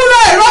jẹ́ kúrò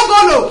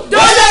ìrógolo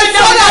lóye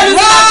ìsọdọ̀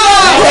ìwọ.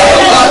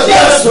 Orúkọ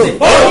Jésù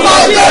orúkọ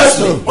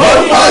Jésù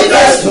orúkọ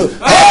Jésù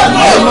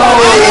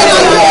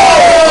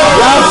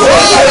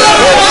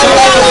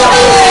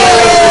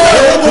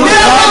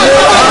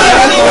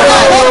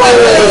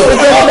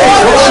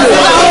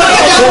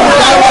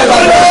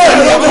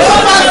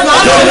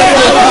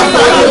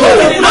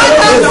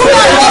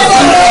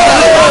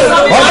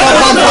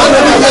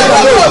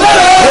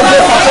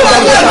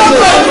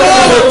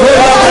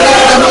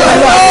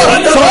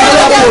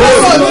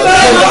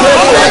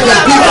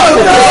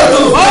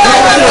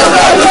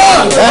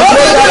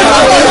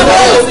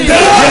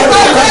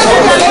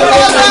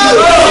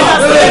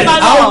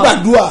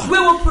àdúrà We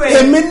will pray.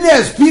 èmi ní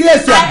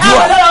experience I have a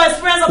àdúrà lot of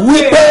experience of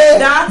wípé prayer.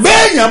 That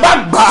béèyàn bá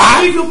gbà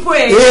á if you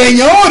pray,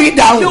 èèyàn ò rí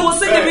dáhùn you will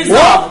see the result.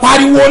 wọ́n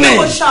pariwo ní You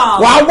will shout.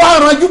 wàá wá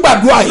ranjú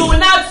gbàdúrà You yìí will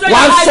not say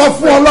wàá I sọ pray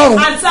fún Ọlọ́run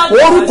and tell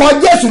God. orúkọ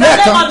Jésù The name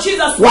lẹ́ẹ̀kan of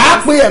Jesus wàá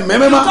Christ. pe ẹ̀mí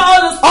mímọ́ You call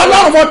the Spirit.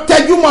 Ọlọ́run mo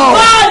tẹ́jú mọ́ ọ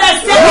God has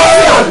said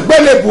lórí it.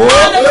 àgbélébùú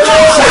On the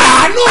cross.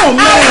 ṣàánú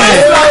mi I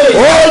pray.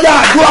 ó yá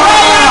àdúrà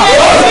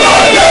orúkọ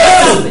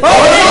Jésù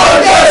orúkọ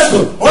Jésù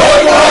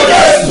orúkọ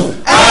Jésù.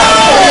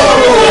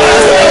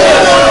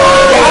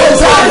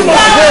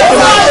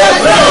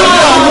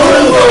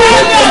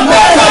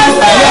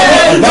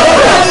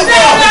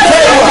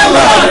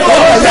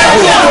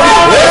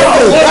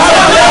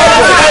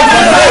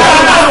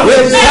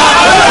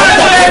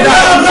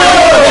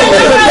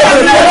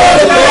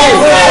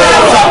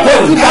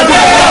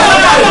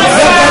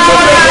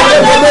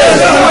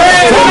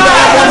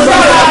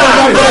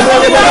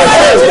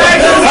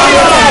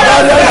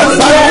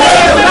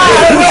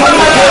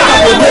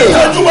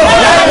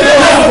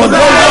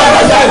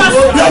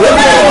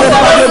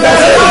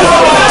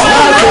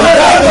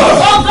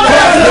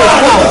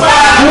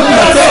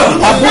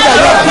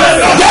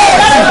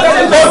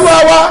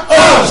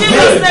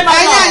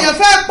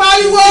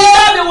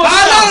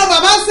 ọlọ́run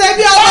bàbá ṣe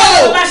bí ọba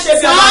o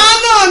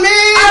ṣàánú mi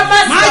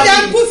má jẹ́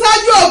kú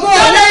sájú ògo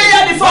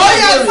mi ó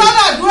yẹ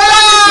sọ́dà dúró.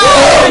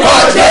 orúkọ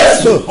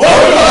Jésù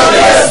orúkọ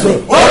Jésù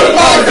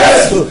orúkọ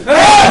Jésù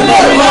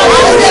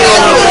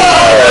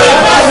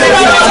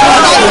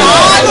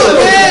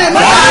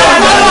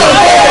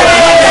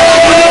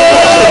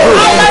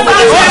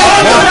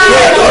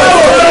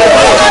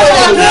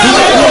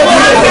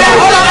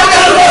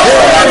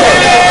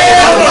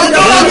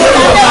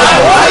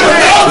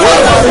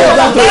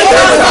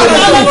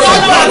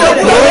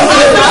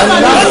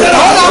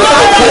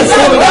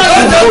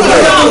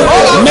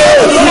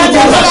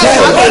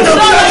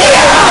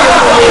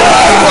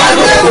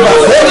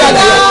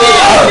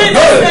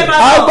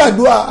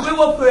gbàdúrà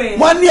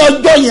wọ́n ní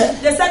ọjọ́ yẹn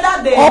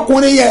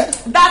ọkùnrin yẹn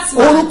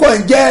orúkọ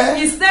ẹ̀ jẹ́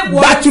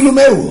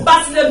Bátúlómẹ́ù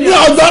ní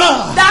ọjọ́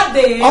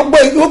náà ọgbọ́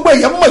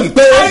èèyàn mọ̀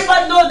wípé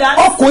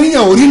ọkùnrin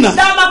yẹn ò rí nà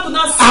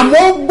àmọ́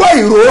ó gbọ́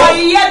ìró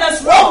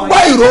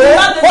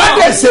ó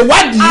dẹ̀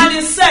ṣèwádìí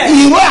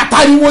ìró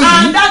àtàríwó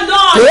yìí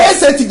kìí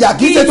ṣe tìjà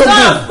kìí ṣe tó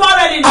gùn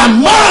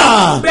àmọ́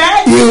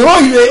ìró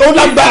yìí ó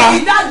lágbára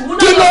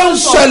kí ló ń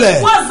ṣẹlẹ̀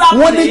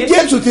wọ́n ní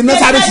Jésù ti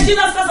Násárẹ́tì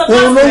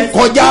òun ló ń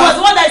kọjá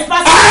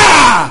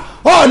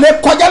ọ lè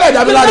kọjá lẹ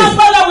dàbí láre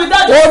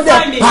ó dẹ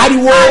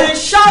pariwo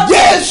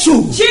Jésù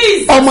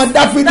ọmọ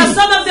Dáfídì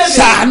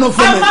ṣàánú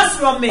fún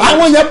mi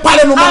àwọn yẹn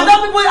parẹ́ nu mọ́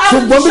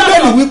ṣùgbọ́n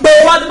Bíbélì wípé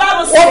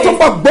ó tún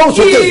bọ̀ gbóhùn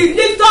sókè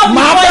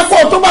màá fẹ́ kó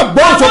o tún bọ̀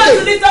gbóhùn sókè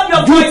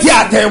ju ti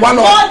àtẹ̀wá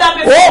lọ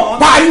ó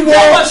pariwo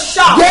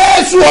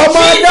Jésù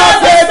ọmọ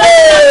Dáfídì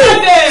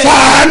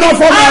ṣàánú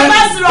fún mi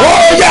ó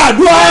yẹ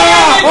àdúrà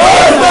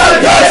orúkọ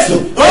Jésù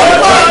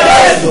orúkọ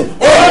Jésù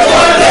orúkọ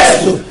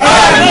Jésù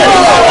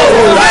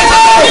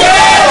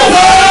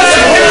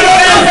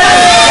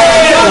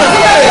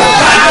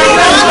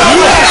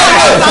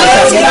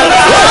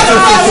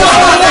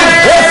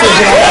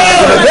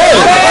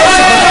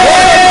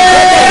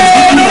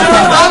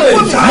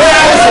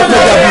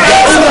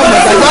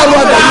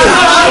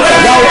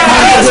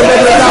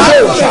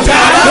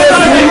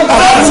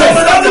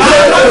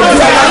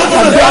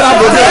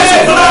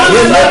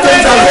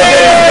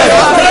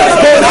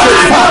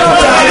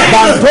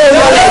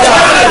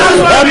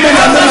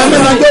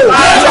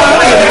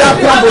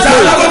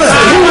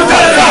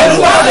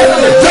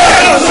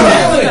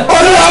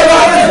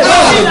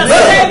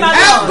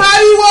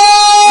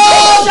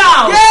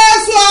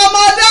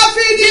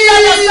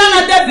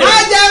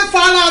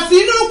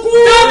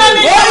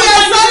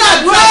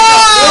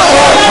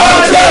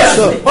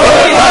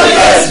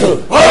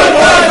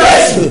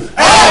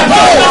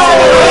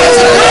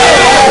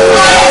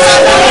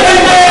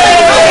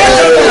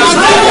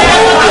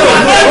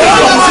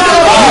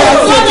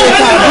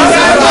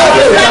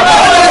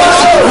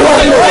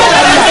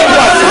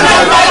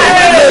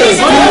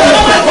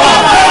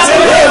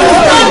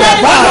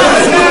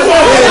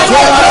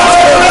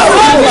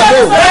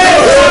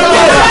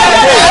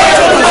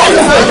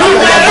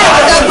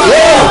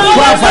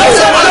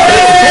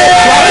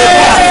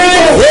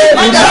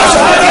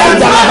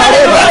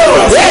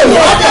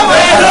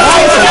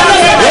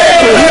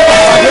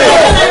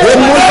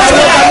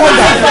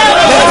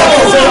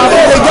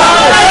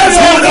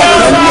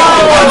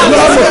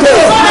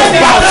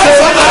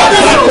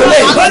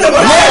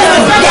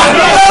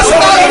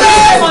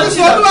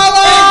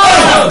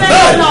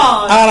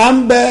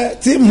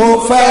tí mo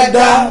fẹ́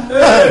dá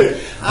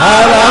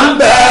ara ń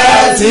bẹ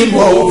tí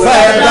mo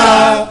fẹ́ dá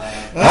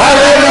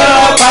ara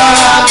yóò pa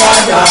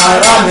padà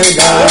ara mi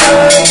dá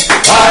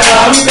ara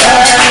ń bẹ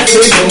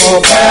tí mo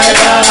fẹ́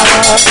dá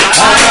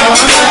ara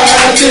ń bẹ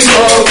tí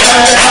mo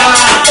fẹ́ dá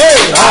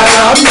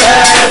ara ń bẹ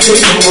tí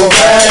mo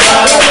fẹ́ dá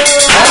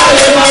ara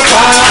yóò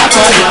pa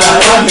padà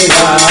ara mi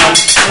dá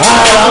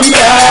ara ń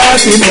bẹ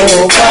tí mo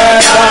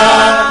fẹ́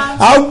dá.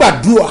 a ó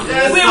gbàdúrà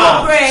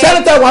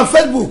sẹ́nitẹ̀ wà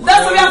Facebook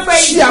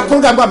ṣí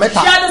àpọ́ngàgbà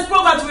mẹ́ta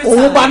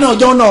òun bá náà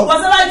jọ náà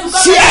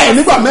ṣí ẹ̀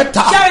nígbà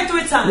mẹ́ta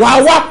wà á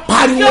wá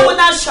pariwo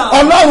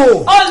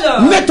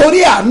Ọlọ́run nítorí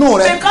àánú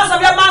rẹ̀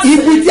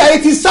ibi tí ayé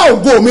ti sá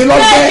ògo mi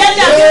lọ́gbẹ́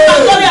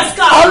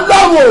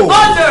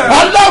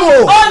Ọlọ́run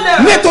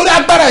nítorí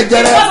agbára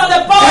ẹ̀jẹ̀ rẹ̀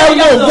ẹ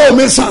wo ògo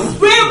mi sàn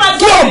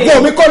kí ògo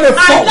mi kó lè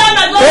fọ́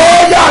ó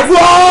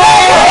yàdúrà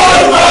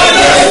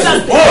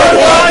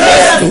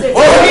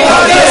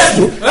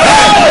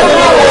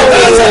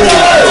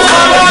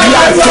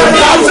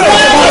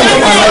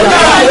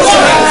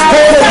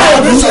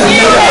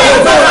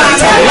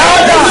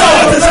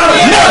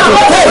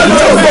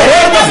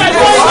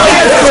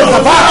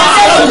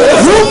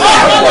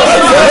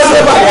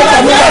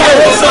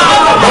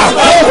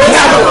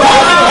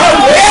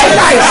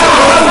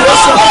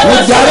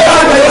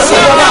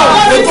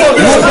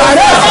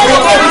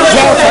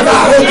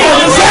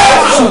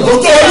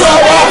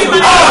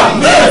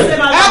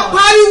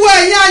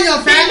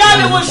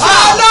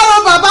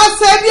Ọlọ́run bàbá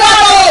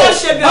Sebioba,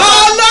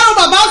 Ọlọ́run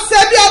bàbá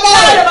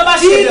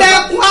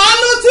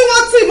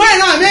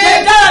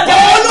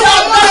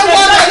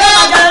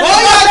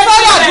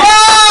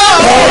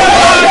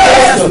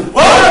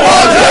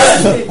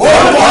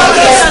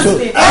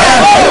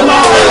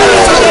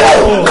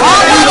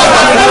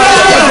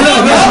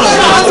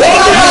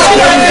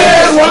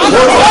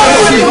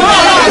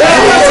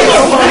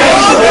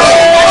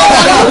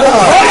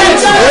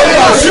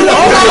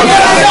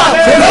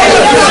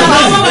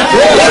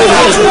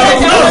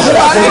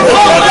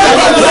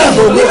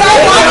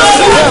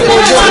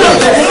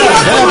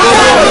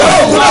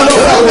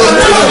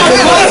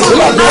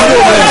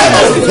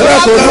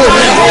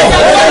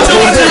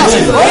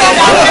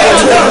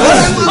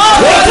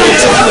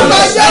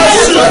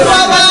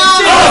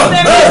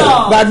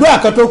gbàdúrà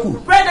kan tó kù.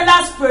 Pray the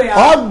last prayer.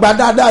 Ọ gbà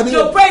dáadáa ni.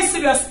 You pray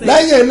seriously.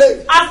 Lẹ́yìn ilé.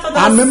 After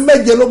that, àmì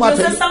méje ló máa you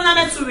say tẹ̀lé. 7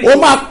 minutes to read. Ó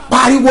máa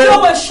pariwo.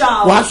 You will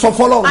shout. Wàá sọ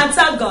fọlọ́run. And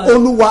tell God.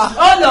 Olúwa.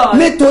 Oh Lord.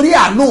 Nítorí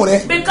àánú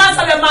rẹ. Because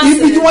of your mercy.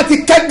 Ibi tí wọ́n ti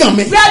kẹ́gàn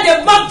mi. Where they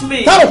mocked me.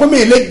 Táwọn pé mi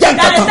ì lè jẹ́ That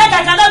nǹkan they kan. think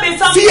I cannot be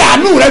something. Tí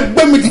àánú rẹ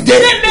gbé mi dìde.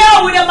 Leave me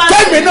out with your mercy.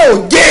 Kẹ́mi náà ò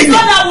jẹ́ èyí. So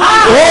that we-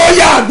 Ó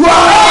yá àdúrà.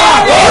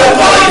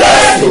 Orúkọ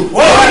Jésù.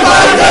 Orúkọ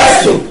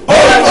Jésù.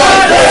 Orúkọ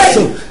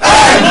Jésù.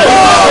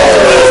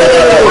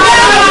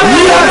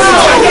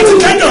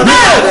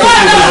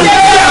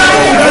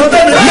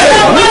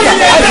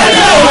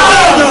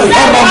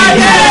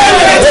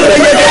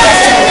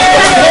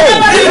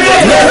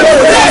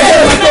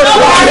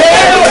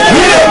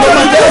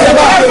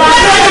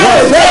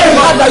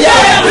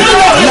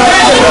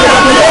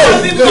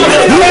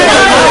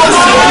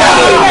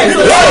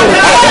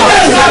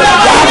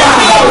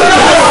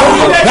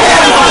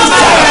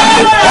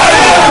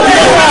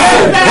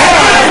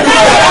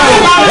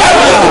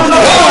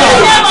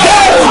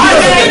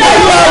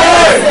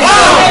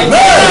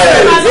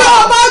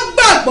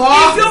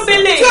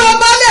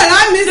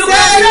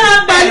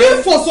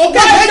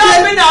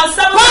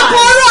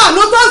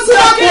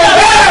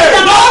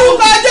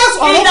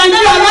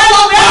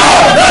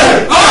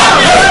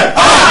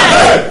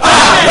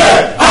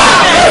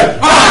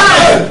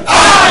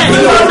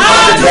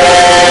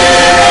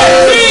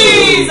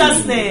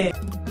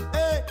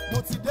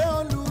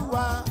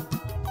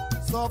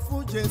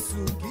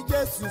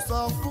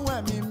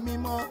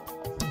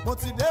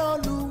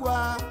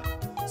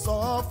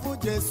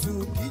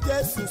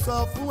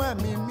 Sọ fún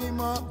ẹ̀mí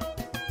mímọ́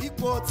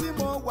ipò tí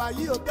mo wà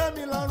yìí ò tẹ́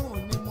mi lọ́rùn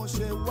ni mo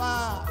ṣe wá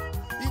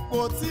ipò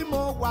tí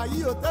mo wà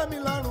yìí ò tẹ́ mi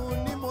lọ́rùn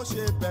ni mo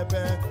ṣe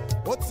bẹ̀bẹ̀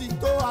ó ti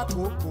tó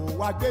àkókò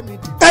wá gbé mi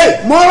dìde.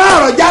 Mo rán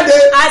ọ̀rọ̀ jáde.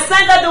 I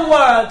send out the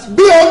word.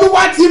 Bí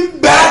Olúwa ti ń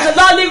bẹ. As the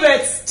Lord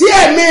liveth. Tí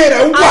ẹ̀mí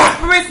rẹ̀ wà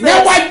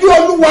níwájú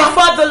Olúwa.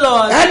 Before the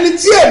Lord. Ẹni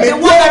tí èmi The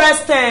one that I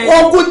stand.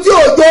 Ogun tí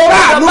òjò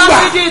rà ànúgbà.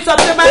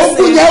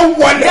 Ogun yẹn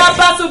wọlé. Your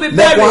battle be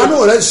buried. Lẹ́kọ̀ọ́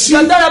àánú rẹ̀ sí.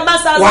 Your daughter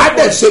master has Wàá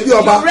dẹ̀ ṣe bí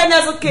ọba. You reign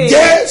as a king.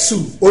 Jésù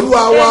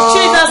Olúwa wa. In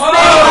Jesus' name,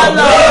 our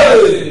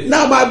Lord.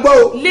 Náà máa gbọ́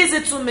o.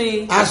 Listen to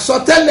me.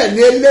 Àsọtẹ́lẹ̀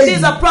ní eléyìí. This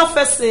is a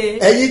prophecy.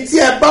 Ẹ̀yin tí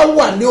ẹ bá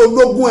wà ní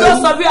ológun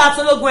ẹrú. Those of you at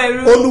ológun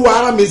ẹrú. Olúwa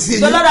rán mi sí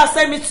yín. The Lord has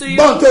sent me to you.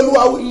 Gbọ́n tó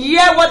Olúwa wí.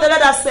 Hear what the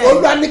Lord has said.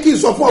 Olúwa ní kí n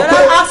sọ fún ọ The pé.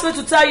 Lord asked me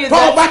to tell you Tọ́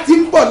that. ọba ti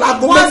ń bọ̀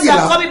láago Once you are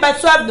méjìlá. coming by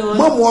 12 noon.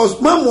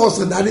 Má mú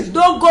ọsàn dání.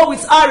 Don't go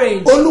with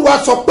orange. Olúwa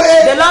sọ pé.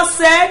 The Lord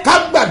said. Ká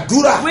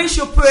gbàdúrà. We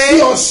should pray.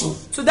 Sí ọsàn.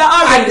 To the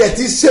orange. Adẹ̀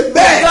ti ṣe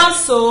bẹ́ẹ̀. Done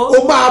so.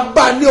 O máa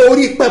bá ní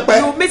orí pẹpẹ.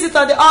 You meet it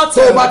on the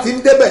altar. Tó o bá ti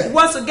ń débẹ̀.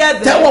 Once you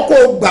get there. Tẹ́wọ́ kó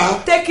o gbà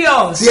á. Take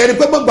yours. Ti ẹni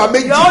pé mo gbà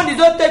méjì. Your own you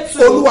don't take two.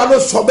 Olúwa ló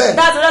sọ bẹ́ẹ̀.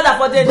 That's the Lord that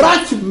for the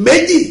branch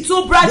méjì.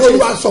 Two branches. Ní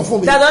Olúwa sọ fún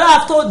mi. That the Lord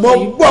have told me.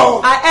 Mo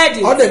gbọ́. I heard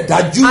it. Ọ̀dẹ̀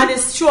dájú. And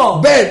it's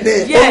sure. Bẹ́ẹ̀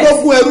ni Yes.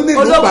 ológun ẹrú ní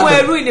ìlú Ológun Ìbàdàn.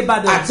 ẹrú ní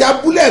Ìbàdàn. Àti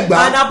abúlé Ẹ̀gbá.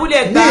 And abúlé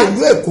Ẹ̀gbá. Ní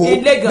ìlú Èkó.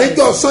 In Lagos.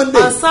 Níjọ́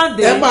Sunday. On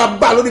Sunday. Ẹ máa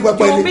bá lórí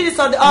pẹpẹ You ni. meet it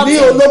on the altar. Ní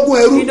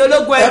ológun ẹrú. In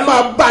ológun ẹrú. Ẹ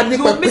máa bá ní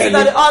You pẹpẹ meet it ni.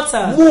 on the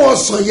altar. Mú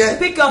ọsàn yẹn.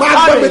 Pick your Máa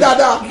gbọ́ mi orange.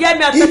 dáadáa. Hear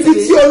me Ibi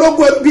attentively. tí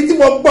ológun ẹrú bí tí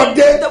mo gbọ́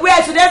dé.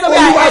 Where today's the way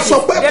I Olúwa heard sọ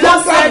it. pé The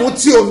Lord programu said.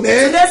 tí ò ní.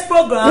 Today's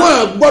program.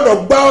 Wọ́n gbọ́dọ̀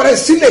gba ọrẹ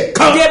sílẹ̀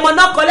kan. They will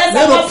not collect the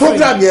Nínú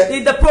program offering. yẹn.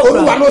 In the program.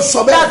 Olúwa ló sọ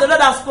bẹ́ẹ̀. That's the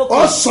Lord has spoken.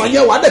 Ọsàn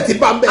yẹn wà á dẹ̀ ti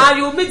bá ń bẹ̀. And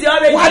you will meet the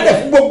orange. Wà á dẹ̀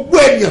fún gbogbo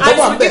ènìyàn tó And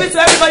wà you give bẹ̀. it to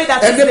everybody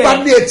that is Ẹni there. bá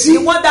ní etí The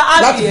one that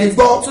has láti fi ears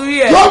gbọ́. to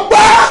hear. Yóò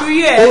gbọ́ To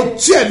hear. ohun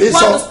tí ẹ̀mí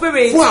What sọ the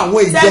Spirit fún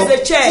àwọn ìjọ. says the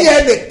church. Tí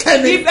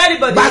ẹnikẹ́ni If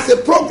anybody bá ṣe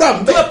program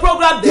do a bẹ́ẹ̀.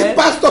 program Tí there.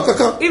 pásítọ̀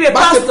kankan If a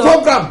bá ṣe pastor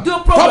program. do a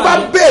program Tó bá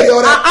béèrè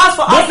ọrẹ. and ask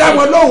for Wọ́n dá offering.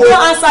 wọn lóhùn.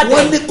 Don't answer them.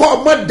 Wọ́n ní kọ́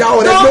ọmọ dá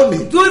ọrẹ lónìí.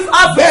 Don't do it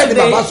offering Bẹ́ẹ̀ ni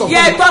today. bàbá sọ fún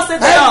Yeah, mi. don't say Ẹ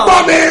that. gbọ́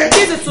mi.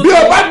 Listen to Bí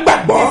o me. bá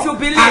gbàgbọ́. If you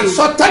believe.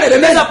 Àsọtẹ́lẹ̀ It's a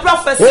lélẹ́yìn.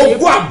 prophecy.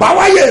 Ogun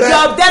àbáwáyé rẹ.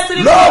 Your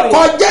destiny Lórúkọ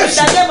glory. Jésù.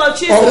 In the name of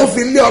Jesus. Ọ̀run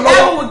fi lé ọ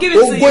Heaven will give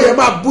lọ́wọ́. it to Ogun you. yẹn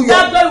máa búyọ.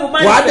 That glory will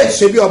manifest. Wà á dẹ̀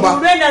ṣe bí ọba. You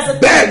reign as a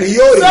king. Bẹ́ẹ̀ ni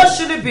yóò rí. So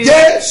should it be.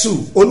 Jésù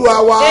Olúwa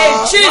wa. In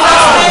Jesus'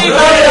 name,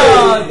 my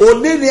Lord.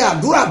 Òní ni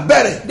àdúrà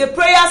bẹ̀rẹ̀. The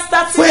prayer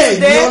starts Fún ẹ̀yin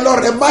today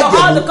ọlọ́rẹ̀ for all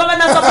májẹ̀mú. the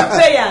covenants of the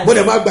prayers. Mo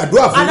dẹ̀ máa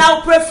gbàdúrà fún And I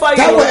will pray for you.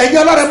 Táwọn ẹ̀yin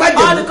ọlọ́rẹ̀ All the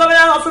májẹ̀mú.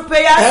 covenants of the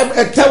prayers.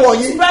 Ẹ tẹ́wọ̀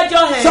yín. Spread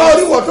your hands. Sọ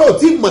orí wọ̀ tó o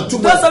ti mọ̀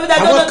túmọ̀. Those of you that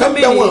don't Àwọn know kan the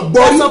bẹ wọn meaning. gbọ́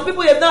There are rí. some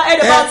people that have not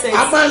heard about it.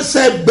 A máa ń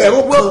san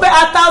ẹgbẹ̀rún We'll kan. pay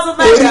 1,000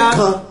 Orí naira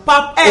kan.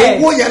 per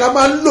head. Owó yẹn la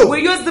máa ń lò. We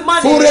use the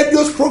money Fún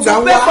rédíò program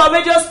to pay wa. for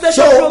radio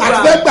station So program.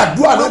 àti fẹ́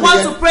gbàdúrà We lónìí want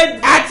yẹn. to pray.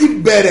 A ti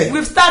bẹ̀rẹ̀.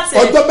 We've started.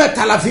 Ọjọ́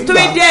mẹ́ta la fi ń gbà.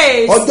 3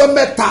 days. Ọjọ́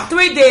mẹ́ta.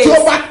 3 days. Tí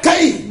ó bá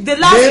kẹ́yìn. The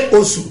last ní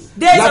oṣù.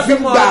 days La of fi the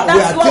ń month. gba àwẹ̀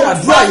That's àti what we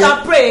àdúrà fast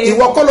and pray. yẹn.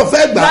 Ìwọ kọ́ ló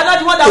fẹ́ gbà. You are not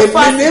the one that Èmi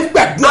fast. ní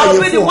gbàdúrà I will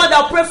yẹn be the fún ọ. one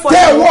that pray for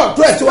Tẹ́ you. ọwọ́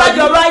ọ̀tún ẹ̀ Spread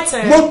your síwájú. right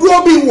hand. Mo dúró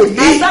bí I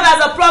wòlíì. stand as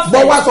a prophet. Mo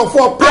wá sọ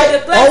fún ọ pé I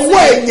declare to ọwọ́ you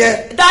ẹ̀ yẹn.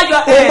 that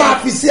your Ó máa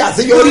hand fi sí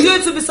àṣeyọrí. you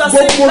need to be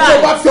successful. Gbogbo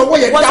tó bá fi ọwọ́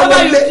yẹn Whatever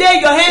dáwọ́ you lé. lay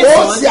your hands Ó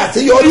on, sì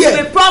àṣeyọrí you ẹ̀.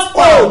 will be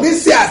prosper. Ó ní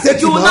sí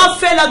àṣetì You will mọ́. not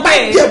fail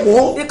again.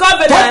 Májẹ̀mú The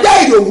covenant tọ́jà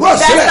èrè òwúrọ̀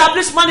that sílẹ̀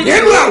established money to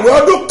nínú you àwẹ̀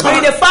ọdún kan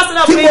in the fasting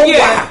of tí the mo year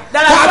wà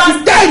káàtì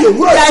dá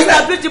ìyòwúrọ̀ sílẹ̀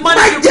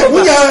májẹ̀mú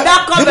yẹn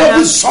ni mo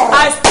fi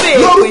sọ̀rọ̀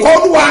lórúkọ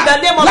Olúwa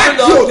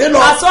láti òní lọ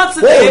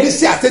ó ní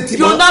sí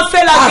àtẹ̀tìmọ́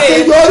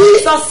àṣeyọrí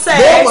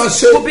yóò máa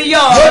ṣe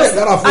yóò lè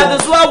dára fún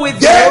ọ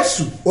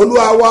Jésù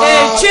Olúwa wa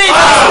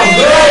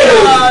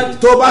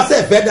tó bá ṣe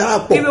fẹ́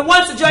darapọ̀ mọ́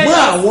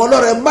àwọn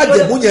ọlọ́rẹ̀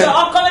májẹ̀mú yẹn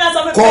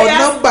kọ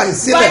nọ́mbà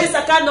ìsílẹ̀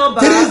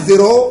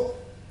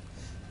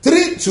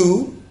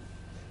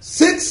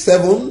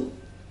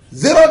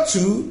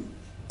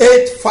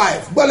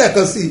 3032670285 gbọ́dọ̀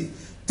kan sí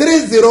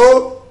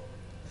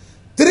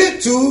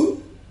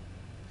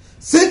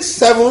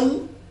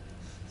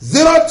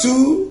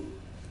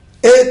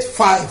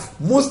 3032670285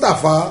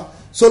 Mustapha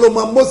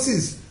Solomon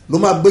Moses ló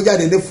máa gbé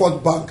jáde ní First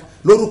Bank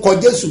lórúkọ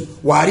Jésù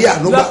wàárí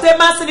ànúgbà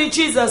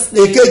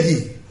èkejì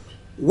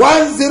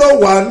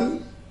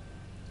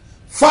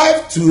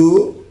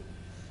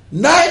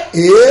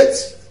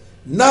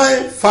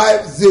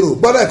 10152989950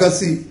 gbọ́dọ̀ kan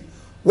sí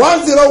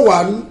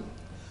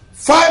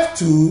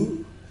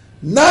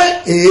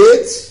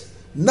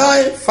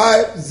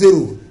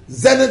 10152989950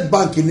 Zenith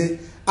Bank ni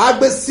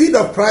agbe Seed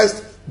of Christ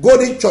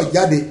Golden Church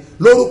jáde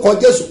lórúkọ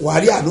Jésù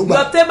wàárí ànúgbà.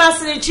 You obtain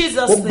mercy in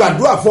Jesus' name. Mo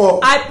gbàdúrà fún ọ.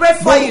 I pray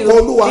for you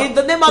in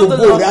the name of the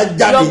Lord.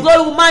 Your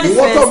glory will manifest.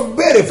 Ìwọ́n tó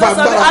béèrè fún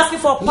agbára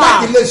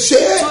láti lè ṣe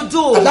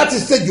é láti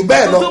ṣe jù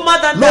bẹ́ẹ̀ lọ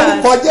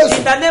lórúkọ Jésù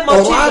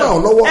ọ̀rọ̀ àrà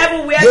ọ̀lọ́wọ́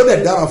yóò lè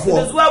dára fún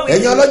ọ.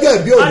 Ẹ̀yin ọlọ́jọ́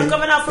ìbí òní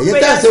èyí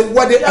tẹ́ ẹ ṣe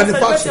wedding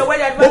anniversary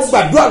mo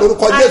gbàdúrà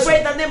lórúkọ Jésù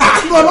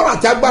àánú Ọlọ́run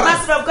àti agbára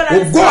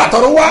ògo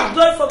àtọ̀run wá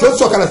tó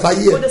sọ̀kalẹ̀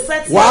sáyé ẹ̀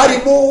wàá rí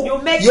mú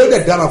yóò lè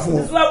dára fún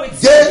ọ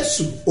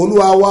Jésù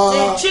Olúwa wa.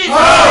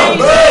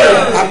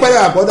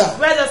 Apẹ̀rẹ̀ àbọ̀dà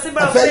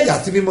afẹ́ ìyá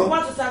sí mímọ́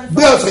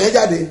gbé ọ̀sán yẹn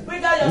jáde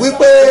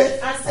wípé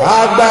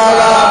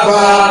agbára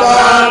bàbá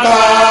ká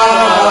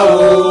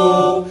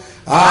o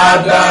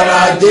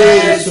agbára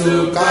Jésù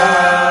ká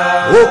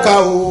ó ká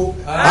o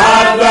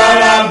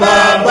agbára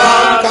bàbá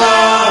ká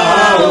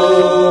o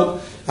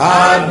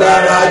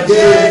agbára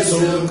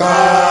Jésù ká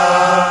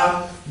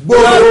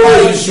gbogbo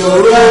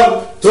ìṣòro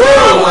tó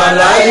wà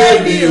láyé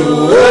bí o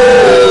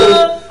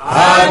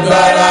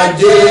agbára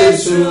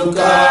Jésù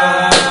ká.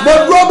 Mo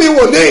dúró mi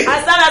wò ní.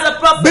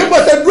 Bí mo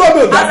ṣe dúró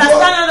mi ò dá dúró.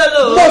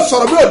 Mo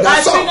sọ̀rọ̀ mi ò dá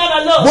sọ.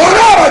 Mo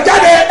rí ọ̀rọ̀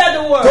jáde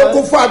tó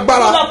kún fún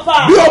agbára.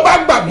 Bí o bá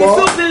gbàgbọ́,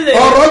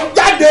 ọ̀rọ̀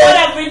jáde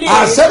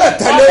àṣẹlẹ̀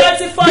tẹ̀lé.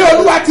 Bí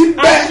Olúwa ti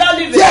bẹ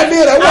tí ẹ̀mí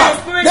rẹ̀ wà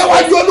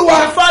níwájú Olúwa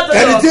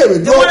ẹni tí èrè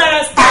dúró.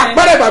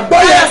 Àpẹẹrẹ ìgbàgbọ́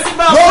yẹn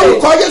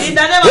lórúkọ Jésù.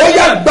 Ó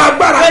yẹ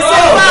gbàgbára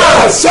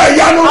àṣẹ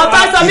ìyanu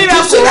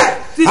ìtúsílẹ̀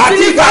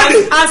àti ìgbàdì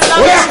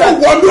ó yẹ kó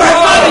wọnú ẹ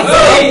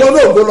wọnú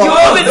ògbó lọ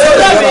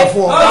ìjọba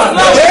fún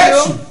ọ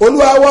Jésù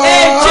Olúwa wa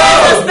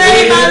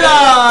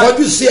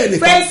kọjú sí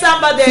ẹnìkan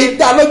fi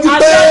dá lójú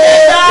pé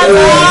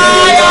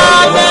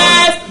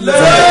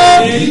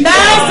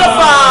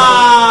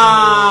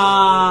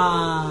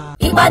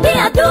ìpàdé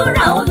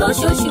àdúrà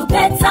olóṣooṣù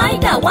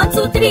Bethsaida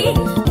 123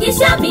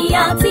 iṣẹ́ mi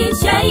àti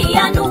iṣẹ́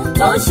ìyanu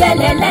tó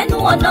ṣẹlẹ̀ lẹ́nu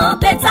ọ̀nà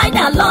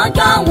Bethsaida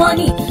lọ́jọ́ wọn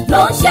ni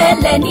ló ń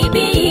ṣẹlẹ̀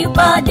níbi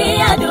ìpàdé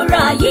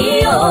àdúrà yìí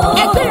o.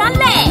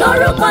 ẹgbẹ́ránlẹ̀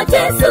lórúkọ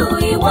Jésù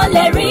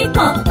ìwọlẹ̀ rí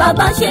kan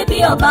bàbá ṣe bí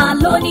ọba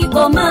lónìí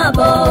kò máa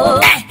bọ̀.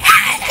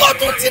 Ó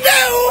tún ti dé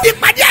o.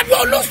 Ìpàdé àdúrà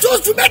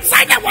olóṣooṣù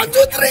Bethsaida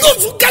 123.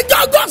 Oṣù kẹjọ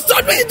August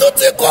ọdún yìí tó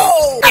ti kó.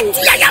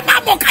 Àtúnyàyà máa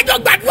mọ̀ kájọ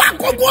gbàdúrà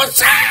kókó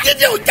ṣẹ́.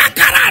 Dídé òjà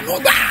kára àánú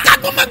gbà.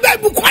 Kágbọ́mọgbẹ́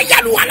ìbùkún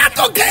ayélujára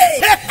látọ̀kẹ́.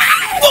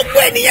 Gbogbo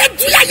ènìyàn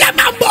túyàyà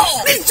máa bọ̀.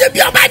 Ní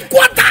Sebioba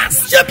headquarters.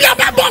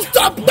 Sebioba bus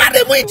stop.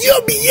 Gbàdémù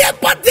Ìdíòbí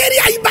airport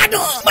area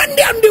Ìbàdàn.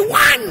 Monday on the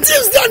 1,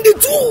 Tuesday on the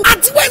 2,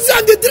 àti Wednesday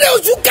on the 3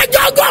 oṣù kẹjọ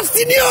August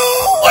ni o.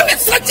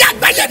 Onísọjí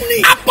àgbáyé ni.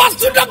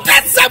 Apostle Dr.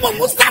 Sẹ́mu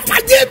Mustapha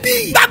JB.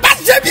 Bàbá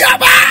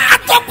Sebioba.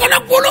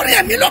 Àtọ̀pọ̀lọpọ̀ olórin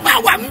ẹ̀mí ló máa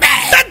wà mbẹ́.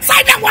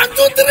 Bethsaida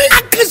 123.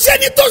 Àkànṣe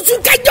ni tó oṣù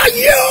kẹjọ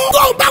yìí o.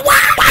 Tó o bá wá.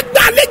 Wá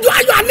gba àlejò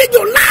ayọ̀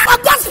àlejò ńlá.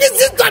 August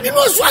visitor nínú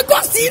oṣù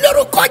August yìí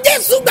lórúkọ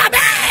Jésù gbà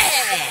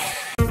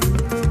bẹ́ẹ̀.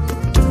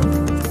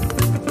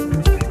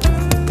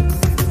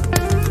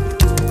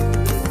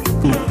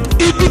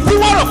 Ibi tí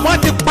wọ́n rọ̀ wọ́n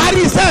ti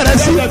parí iṣẹ́ rẹ̀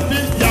sí.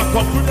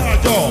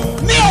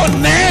 Ní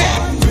òní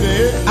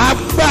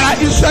agbára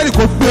Israẹli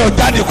kò gbé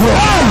ọjà ní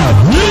kúrò.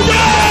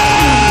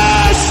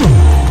 Jésù.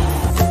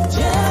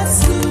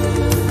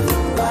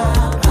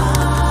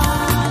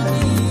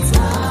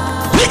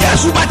 Bí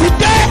Jésù bá ti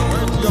dé,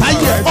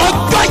 ayé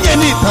ọjọ́ yẹn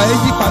ní ìtàn ẹ̀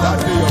yí padà.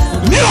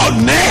 Ní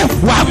òní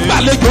wà á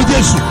gbàlejò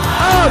Jésù.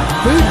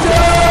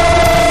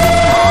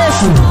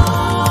 Jésù.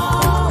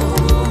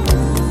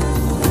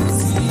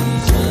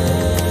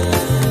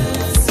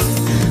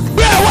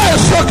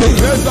 Sókè.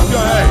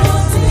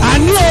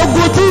 Àní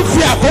ogun tí ń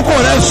fi àkókò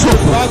rẹ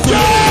ṣòfò.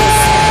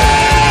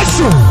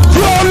 Jésù tí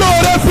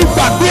olóore fi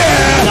gbàgbé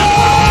ẹ.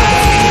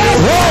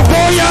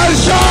 Ogun yẹn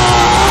ṣọ́.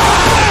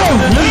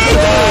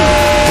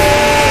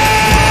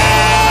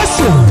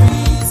 Jésù.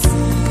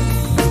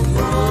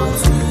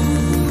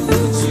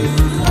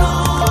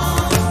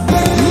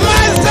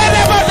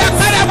 Mẹ́sẹ̀lẹ́bọ̀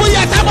dàkàdàbọ̀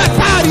yàtàbà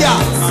táàríà.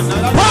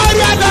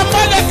 Pọ́ọ̀ríà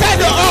dàmọ́lẹ̀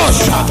kẹ́dọ̀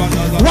ọ̀ṣà.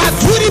 Wà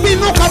túrí bí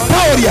nùkà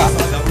pọ́ọ̀ríà.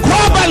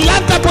 Kọ́ọ̀bà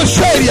látàbọ̀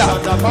ṣẹ́ríà.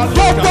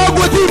 Gbogbo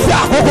ogun tí fi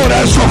àkókò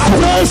rẹ̀ ṣòfò.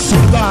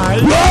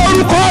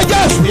 Lórúkọ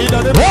Jésù.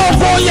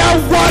 Ogun yẹn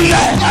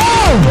wọlé.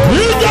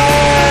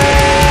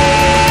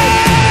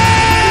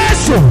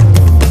 Jésù.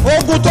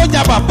 Ogun tó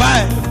jà bàbá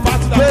ẹ̀.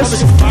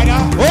 Jésù.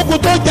 Ogun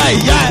tó jà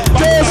ìyá ẹ̀.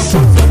 Jésù.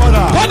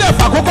 Wọ́n dẹ̀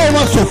fàkókò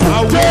wọn ṣòfò.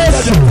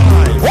 Jésù.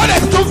 Wọ́n dẹ̀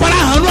tún fara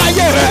hàn ní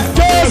ayé rẹ̀.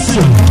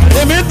 Jésù.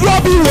 Èmi dúró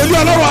bí wòlíì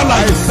Ọlọ́run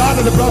àlàyé.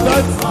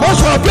 Mo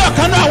sọ̀rọ̀ bí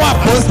ọ̀kan náà àwọn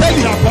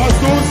àpòstélì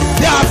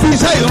tí a fi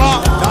iṣẹ́ ìran.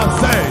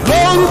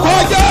 Lórúkọ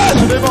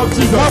Jésù.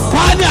 Wọ́n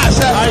pa á ní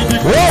àṣẹ.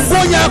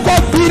 Ogun yẹn kó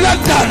gbilẹ̀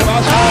dànù.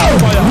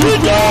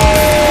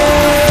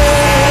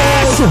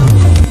 Jésù.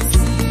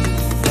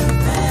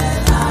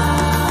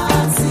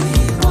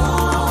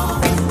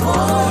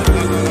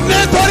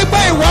 Nítorí pé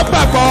ìwọ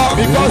gbàgbọ́.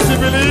 Because you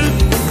believe.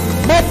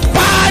 Mo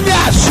pa á ní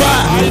àṣẹ.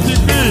 I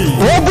decree.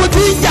 Ogun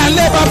tí ń jà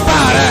lé bàbá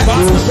rẹ̀.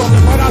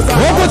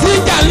 Ogun tí ń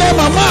jà lé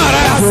màmá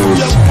rẹ̀.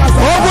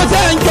 Ogun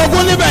tí ń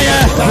jogún níbẹ̀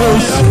yẹn.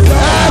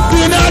 Ẹ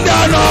gbiná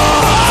dànù.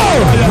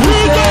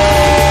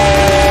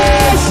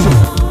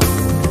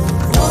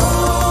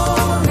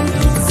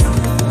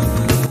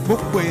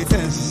 Gbogbo èyí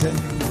tẹ̀ ń ṣiṣẹ́.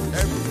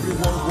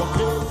 Everyone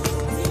working.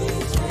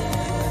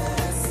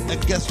 Ẹ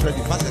get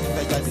ready. Pásítọ̀ ti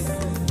fẹ́ jáde.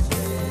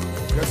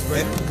 Get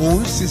ready.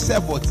 Òun ṣiṣẹ́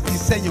but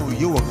iṣẹ́ yẹn ò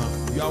yé wọ̀ gan.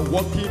 You are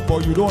working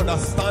but you don't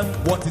understand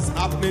what is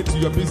happening to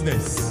your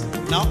business.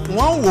 Now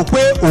wọ́n wò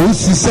pé òun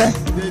ṣiṣẹ́.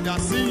 They are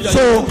seeing that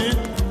So you're working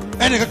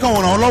ẹnìkankan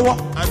wọ̀n ràn ọ́ lọ́wọ́.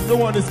 and no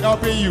one is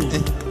helping you.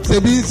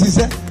 Ṣebí ń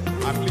ṣiṣẹ́.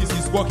 At least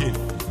he's working.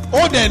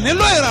 Ó dẹ̀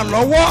nílò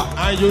ìrànlọ́wọ́.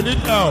 And you need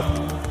help.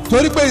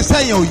 Torí pé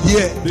iṣẹ́ yẹn ò yé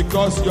ẹ.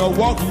 Because your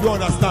work you don't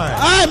understand.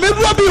 Mi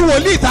dúró bí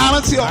wòlíì tá a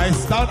rántí ọ. I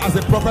stand as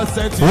a prophet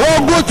sent to you.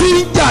 Ogun tí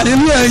ń jà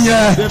nínú ẹ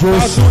yẹn. The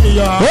battle in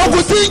your house.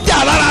 Ogun tí ń jà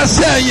lára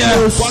sí ẹ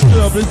yẹn. What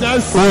your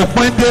business?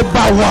 Òpin dé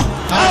bá wa.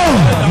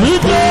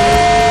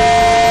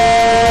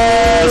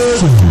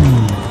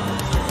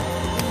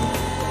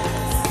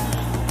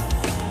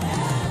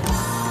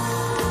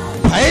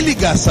 Paeli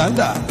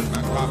gasanda.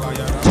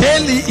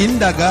 Teli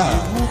indaga.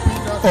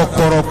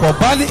 Okoroko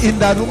bali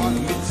indadu.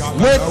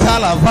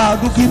 Wetala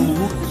vadukin.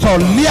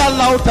 Solia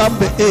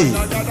lautambe e.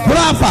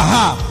 Brava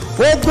ha.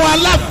 Ogun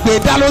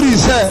alágbèédá lórí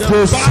iṣẹ́.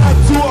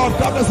 Battle of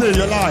darkness in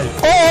your life.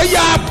 Ó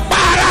yá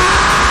para.